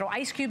you can throw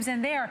ice cubes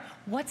in there,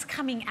 what's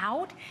coming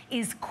out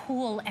is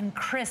cool and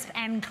crisp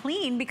and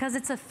clean, because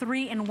it's a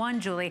 3-in-1,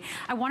 Julie.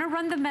 I want to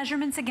run the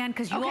measurements again,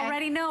 because you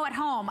already know at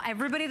home,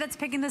 everybody that's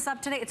picking this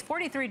up today, it's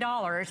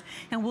 $43,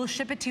 and we'll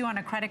ship it to you on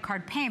a credit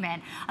card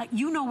payment.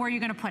 You know where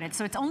you're going to put it.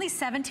 So it's only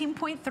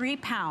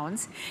 17.3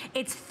 pounds.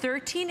 It's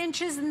 13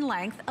 inches in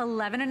length,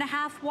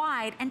 11.5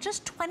 wide, and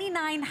just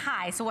 29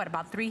 high. So what,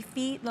 about 3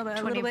 feet?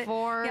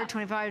 24,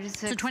 25, 26,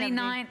 so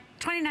 29.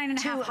 29 and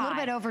a half high. A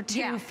little bit over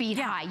 2 feet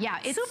high. Yeah,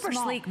 it's super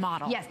small. Sleek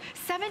model. Yes,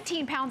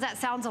 17 pounds, that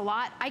sounds a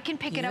lot. I can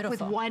pick it up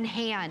with one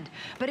hand,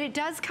 but it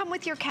does come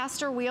with your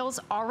caster wheels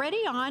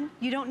already on.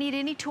 You don't need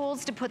any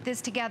tools to put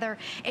this together,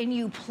 and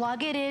you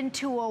plug it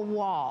into a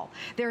wall.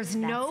 There's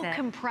no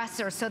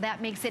compressor, so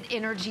that makes it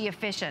energy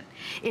efficient.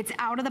 It's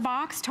out of the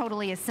box,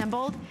 totally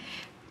assembled.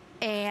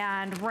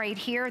 And right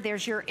here,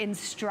 there's your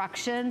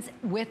instructions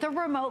with a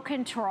remote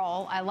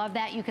control. I love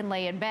that. You can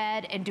lay in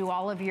bed and do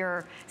all of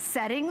your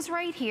settings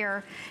right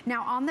here.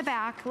 Now on the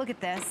back, look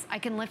at this. I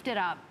can lift it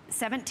up,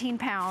 17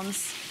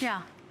 pounds.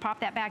 Yeah.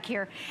 Pop that back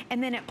here.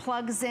 And then it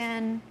plugs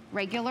in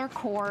regular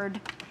cord.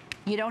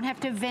 You don't have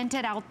to vent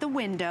it out the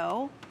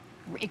window.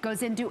 It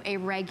goes into a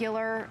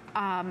regular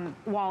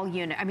wall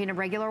unit, a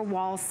regular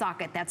wall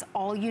socket. That's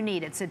all you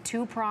need. It's a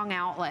 2-prong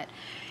outlet.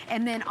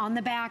 And then on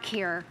the back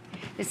here,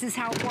 this is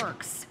how it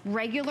works.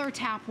 Regular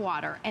tap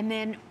water. And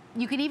then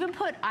you can even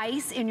put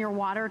ice in your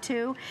water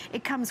too.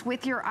 It comes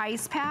with your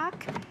ice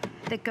pack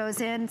that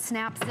goes in,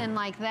 snaps in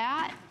like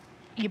that.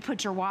 You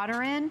put your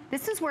water in.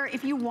 This is where,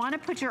 if you want to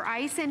put your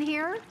ice in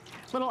here,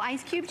 little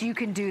ice cubes, you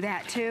can do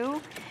that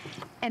too.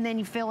 And then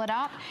you fill it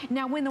up.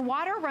 Now when the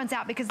water runs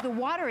out, because the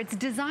water, it's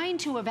designed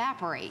to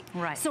evaporate.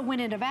 Right. So when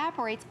it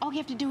evaporates, all you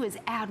have to do is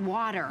add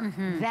water.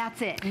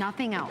 That's it,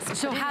 nothing else.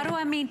 So how do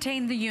I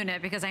maintain the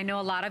unit? Because I know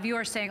a lot of you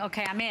are saying,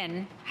 okay, I'm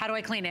in. How do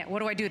I clean it? What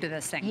do I do to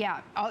this thing?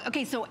 Yeah,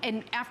 okay, so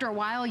and after a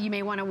while, you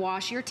may want to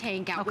wash your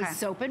tank out with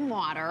soap and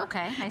water.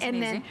 Okay, nice and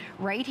easy. then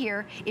right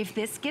here, if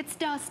this gets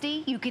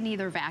dusty, you can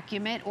either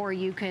vacuum it or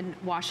you can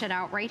wash it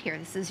out right here.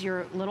 This is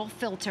your little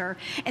filter.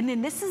 And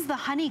then this is the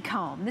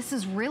honeycomb. This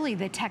is really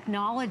the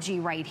technology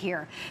right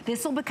here.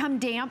 This will become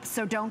damp,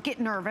 so don't get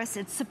nervous.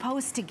 It's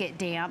supposed to get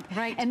damp.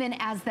 Right. And then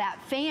as that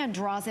fan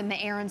draws in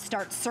the air and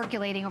starts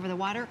circulating over the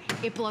water,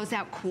 it blows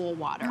out cool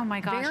water. Oh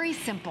my gosh. Very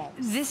simple.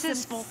 This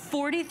is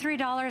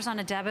 $43 on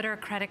a debit or a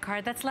credit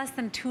card. That's less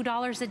than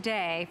 $2 a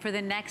day for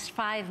the next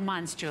 5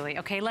 months, Julie,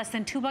 okay? Less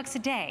than $2 a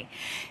day.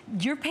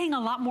 You're paying a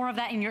lot more of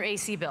that in your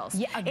AC bills.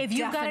 Yeah, if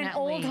you've got an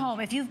old home,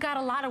 if you've got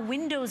a lot of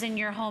windows in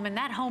your home and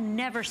that home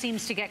never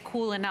seems to get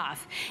cool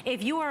enough,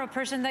 if you are a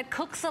person that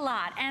cooks a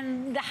lot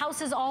and the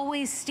house is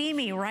always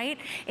steamy, right?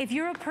 If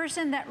you're a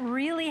person that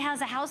really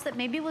has a house that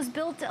maybe was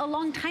built a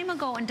long time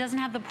ago and doesn't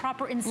have the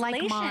proper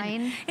insulation. Like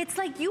mine. It's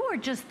like you are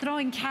just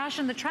throwing cash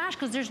in the trash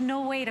because there's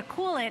no way to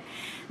cool it.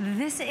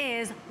 This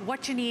is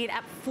what you need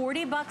at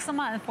 $40 a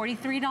month,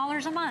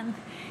 $43 a month.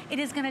 It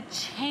is gonna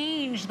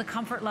change the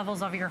comfort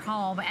levels of your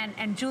home.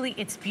 And Julie,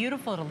 it's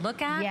beautiful to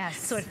look at. Yes.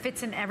 So it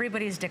fits in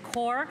everybody's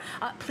decor.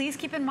 Please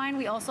keep in mind,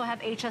 we also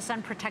have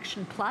HSN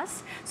Protection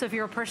Plus. So if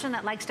you're a person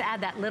that likes to add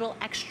that little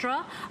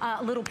extra,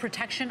 little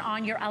protection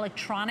on your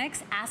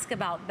electronics, ask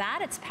about that.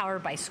 It's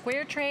powered by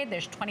Square Trade.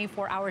 There's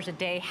 24 hours a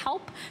day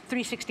help,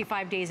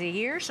 365 days a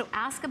year. So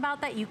ask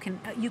about that. You can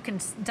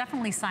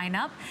definitely sign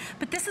up.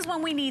 But this is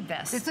when we need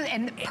this. This is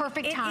and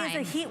perfect time.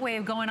 It is a heat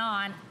wave going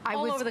on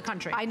all over the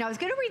country. I know. I was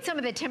going to read some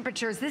of the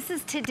temperatures. This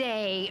is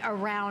today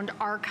around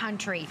our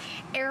country.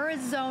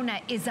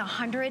 Arizona is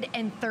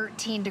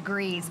 113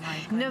 degrees.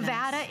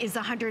 Nevada is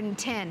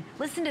 110.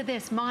 Listen to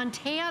this.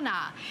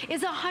 Montana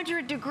is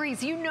 100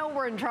 degrees. You know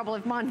we're in trouble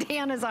if Montana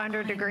Montana's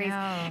 100 degrees.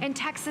 And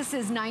Texas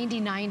is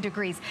 99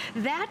 degrees.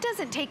 That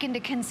doesn't take into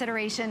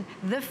consideration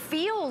the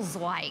feels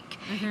like.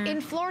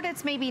 In Florida,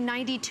 it's maybe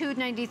 92,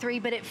 93,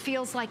 but it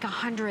feels like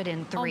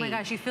 103. Oh my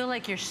gosh, you feel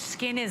like your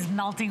skin is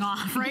melting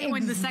off, right?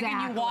 When the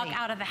second you walk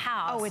out of the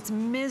house. Oh, it's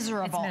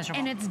miserable. It's miserable.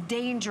 And it's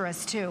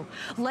dangerous too.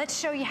 Let's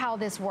show you how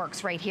this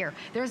works right here.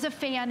 There's a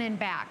fan in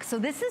back. So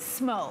this is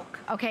smoke,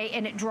 okay?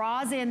 And it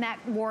draws in that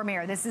warm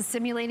air. This is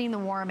simulating the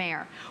warm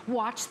air.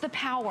 Watch the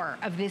power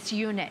of this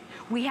unit.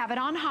 We have it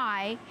on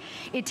high.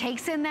 It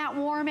takes in that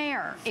warm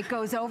air. It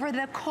goes over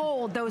the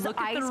cold, those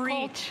ice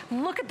cold.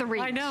 Look at the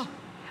reach. I know.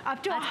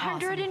 Up to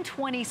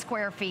 120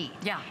 square feet.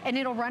 Yeah. And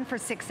it'll run for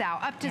 6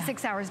 hours, up to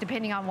 6 hours,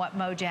 depending on what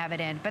mode you have it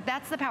in. But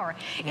that's the power.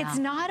 It's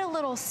not a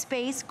little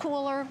space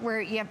cooler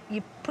where you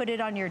put it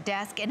on your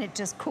desk and it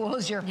just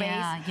cools your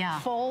face.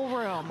 Full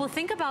room. Well,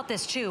 think about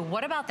this too.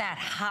 What about that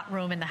hot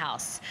room in the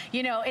house?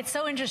 You know, it's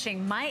so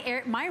interesting.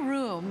 My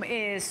room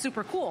is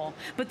super cool,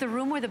 but the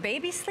room where the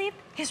babies sleep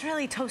is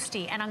really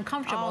toasty and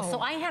uncomfortable. So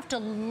I have to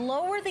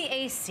lower the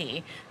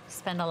AC,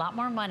 spend a lot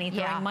more money,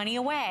 throwing money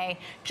away,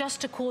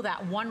 just to cool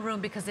that one room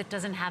because it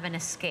doesn't have an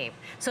escape.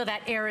 So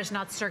that air is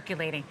not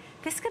circulating.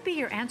 This could be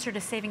your answer to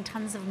saving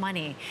tons of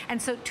money.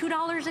 And so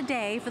 $2 a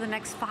day for the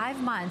next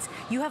 5 months,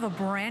 you have a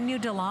brand new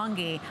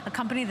DeLonghi, a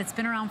company that's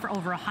been around for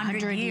over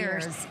 100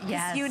 years.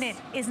 This unit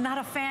is not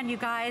a fan, you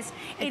guys.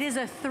 It is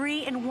a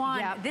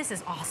 3-in-1. This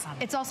is awesome.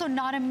 It's also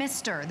not a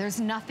mister.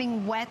 There's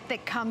nothing wet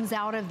that comes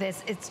out of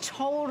this. It's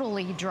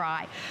totally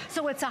dry.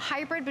 So it's a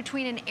hybrid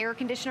between an air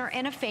conditioner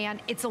and a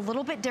fan. It's a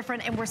little bit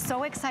different, and we're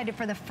so excited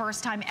for the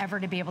first time ever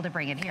to be able to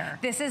bring it here.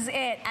 This is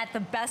it at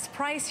the best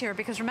price here,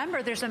 because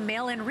remember, there's a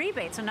mail-in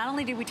rebate. So not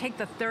only did we take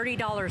the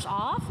 $30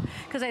 off,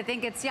 because I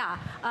think it's,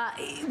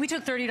 we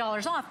took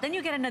 $30 off, then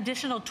you get an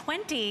additional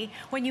 $20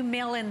 when you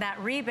mail in that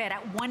rebate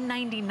at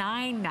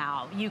 $199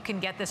 now. You can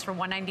get this for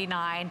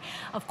 $199.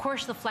 Of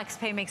course, the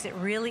FlexPay makes it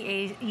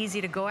really easy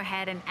to go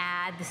ahead and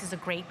add. This is a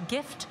great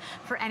gift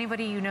for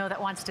anybody you know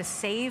that wants to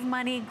save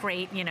money.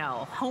 Great, you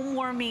know, home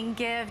warming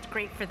gift.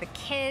 Great for the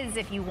kids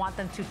if you want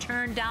them to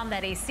turn down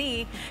that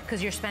AC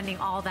because you're spending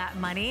all that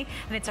money.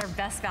 And it's our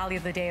best value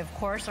of the day, of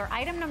course. Our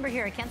item number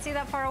here, I can't see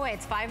that far away.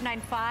 It's 595-650.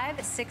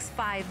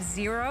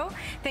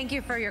 Thank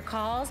you for your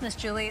calls. Miss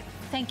Julie,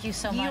 thank you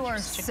so much. You are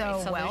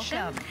so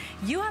welcome.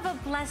 You have a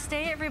blessed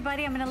day,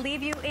 everybody. I'm going to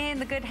leave you in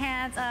the good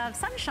hands of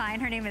Sunshine.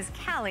 Her name is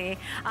Callie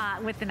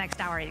with the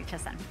next hour at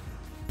HSN.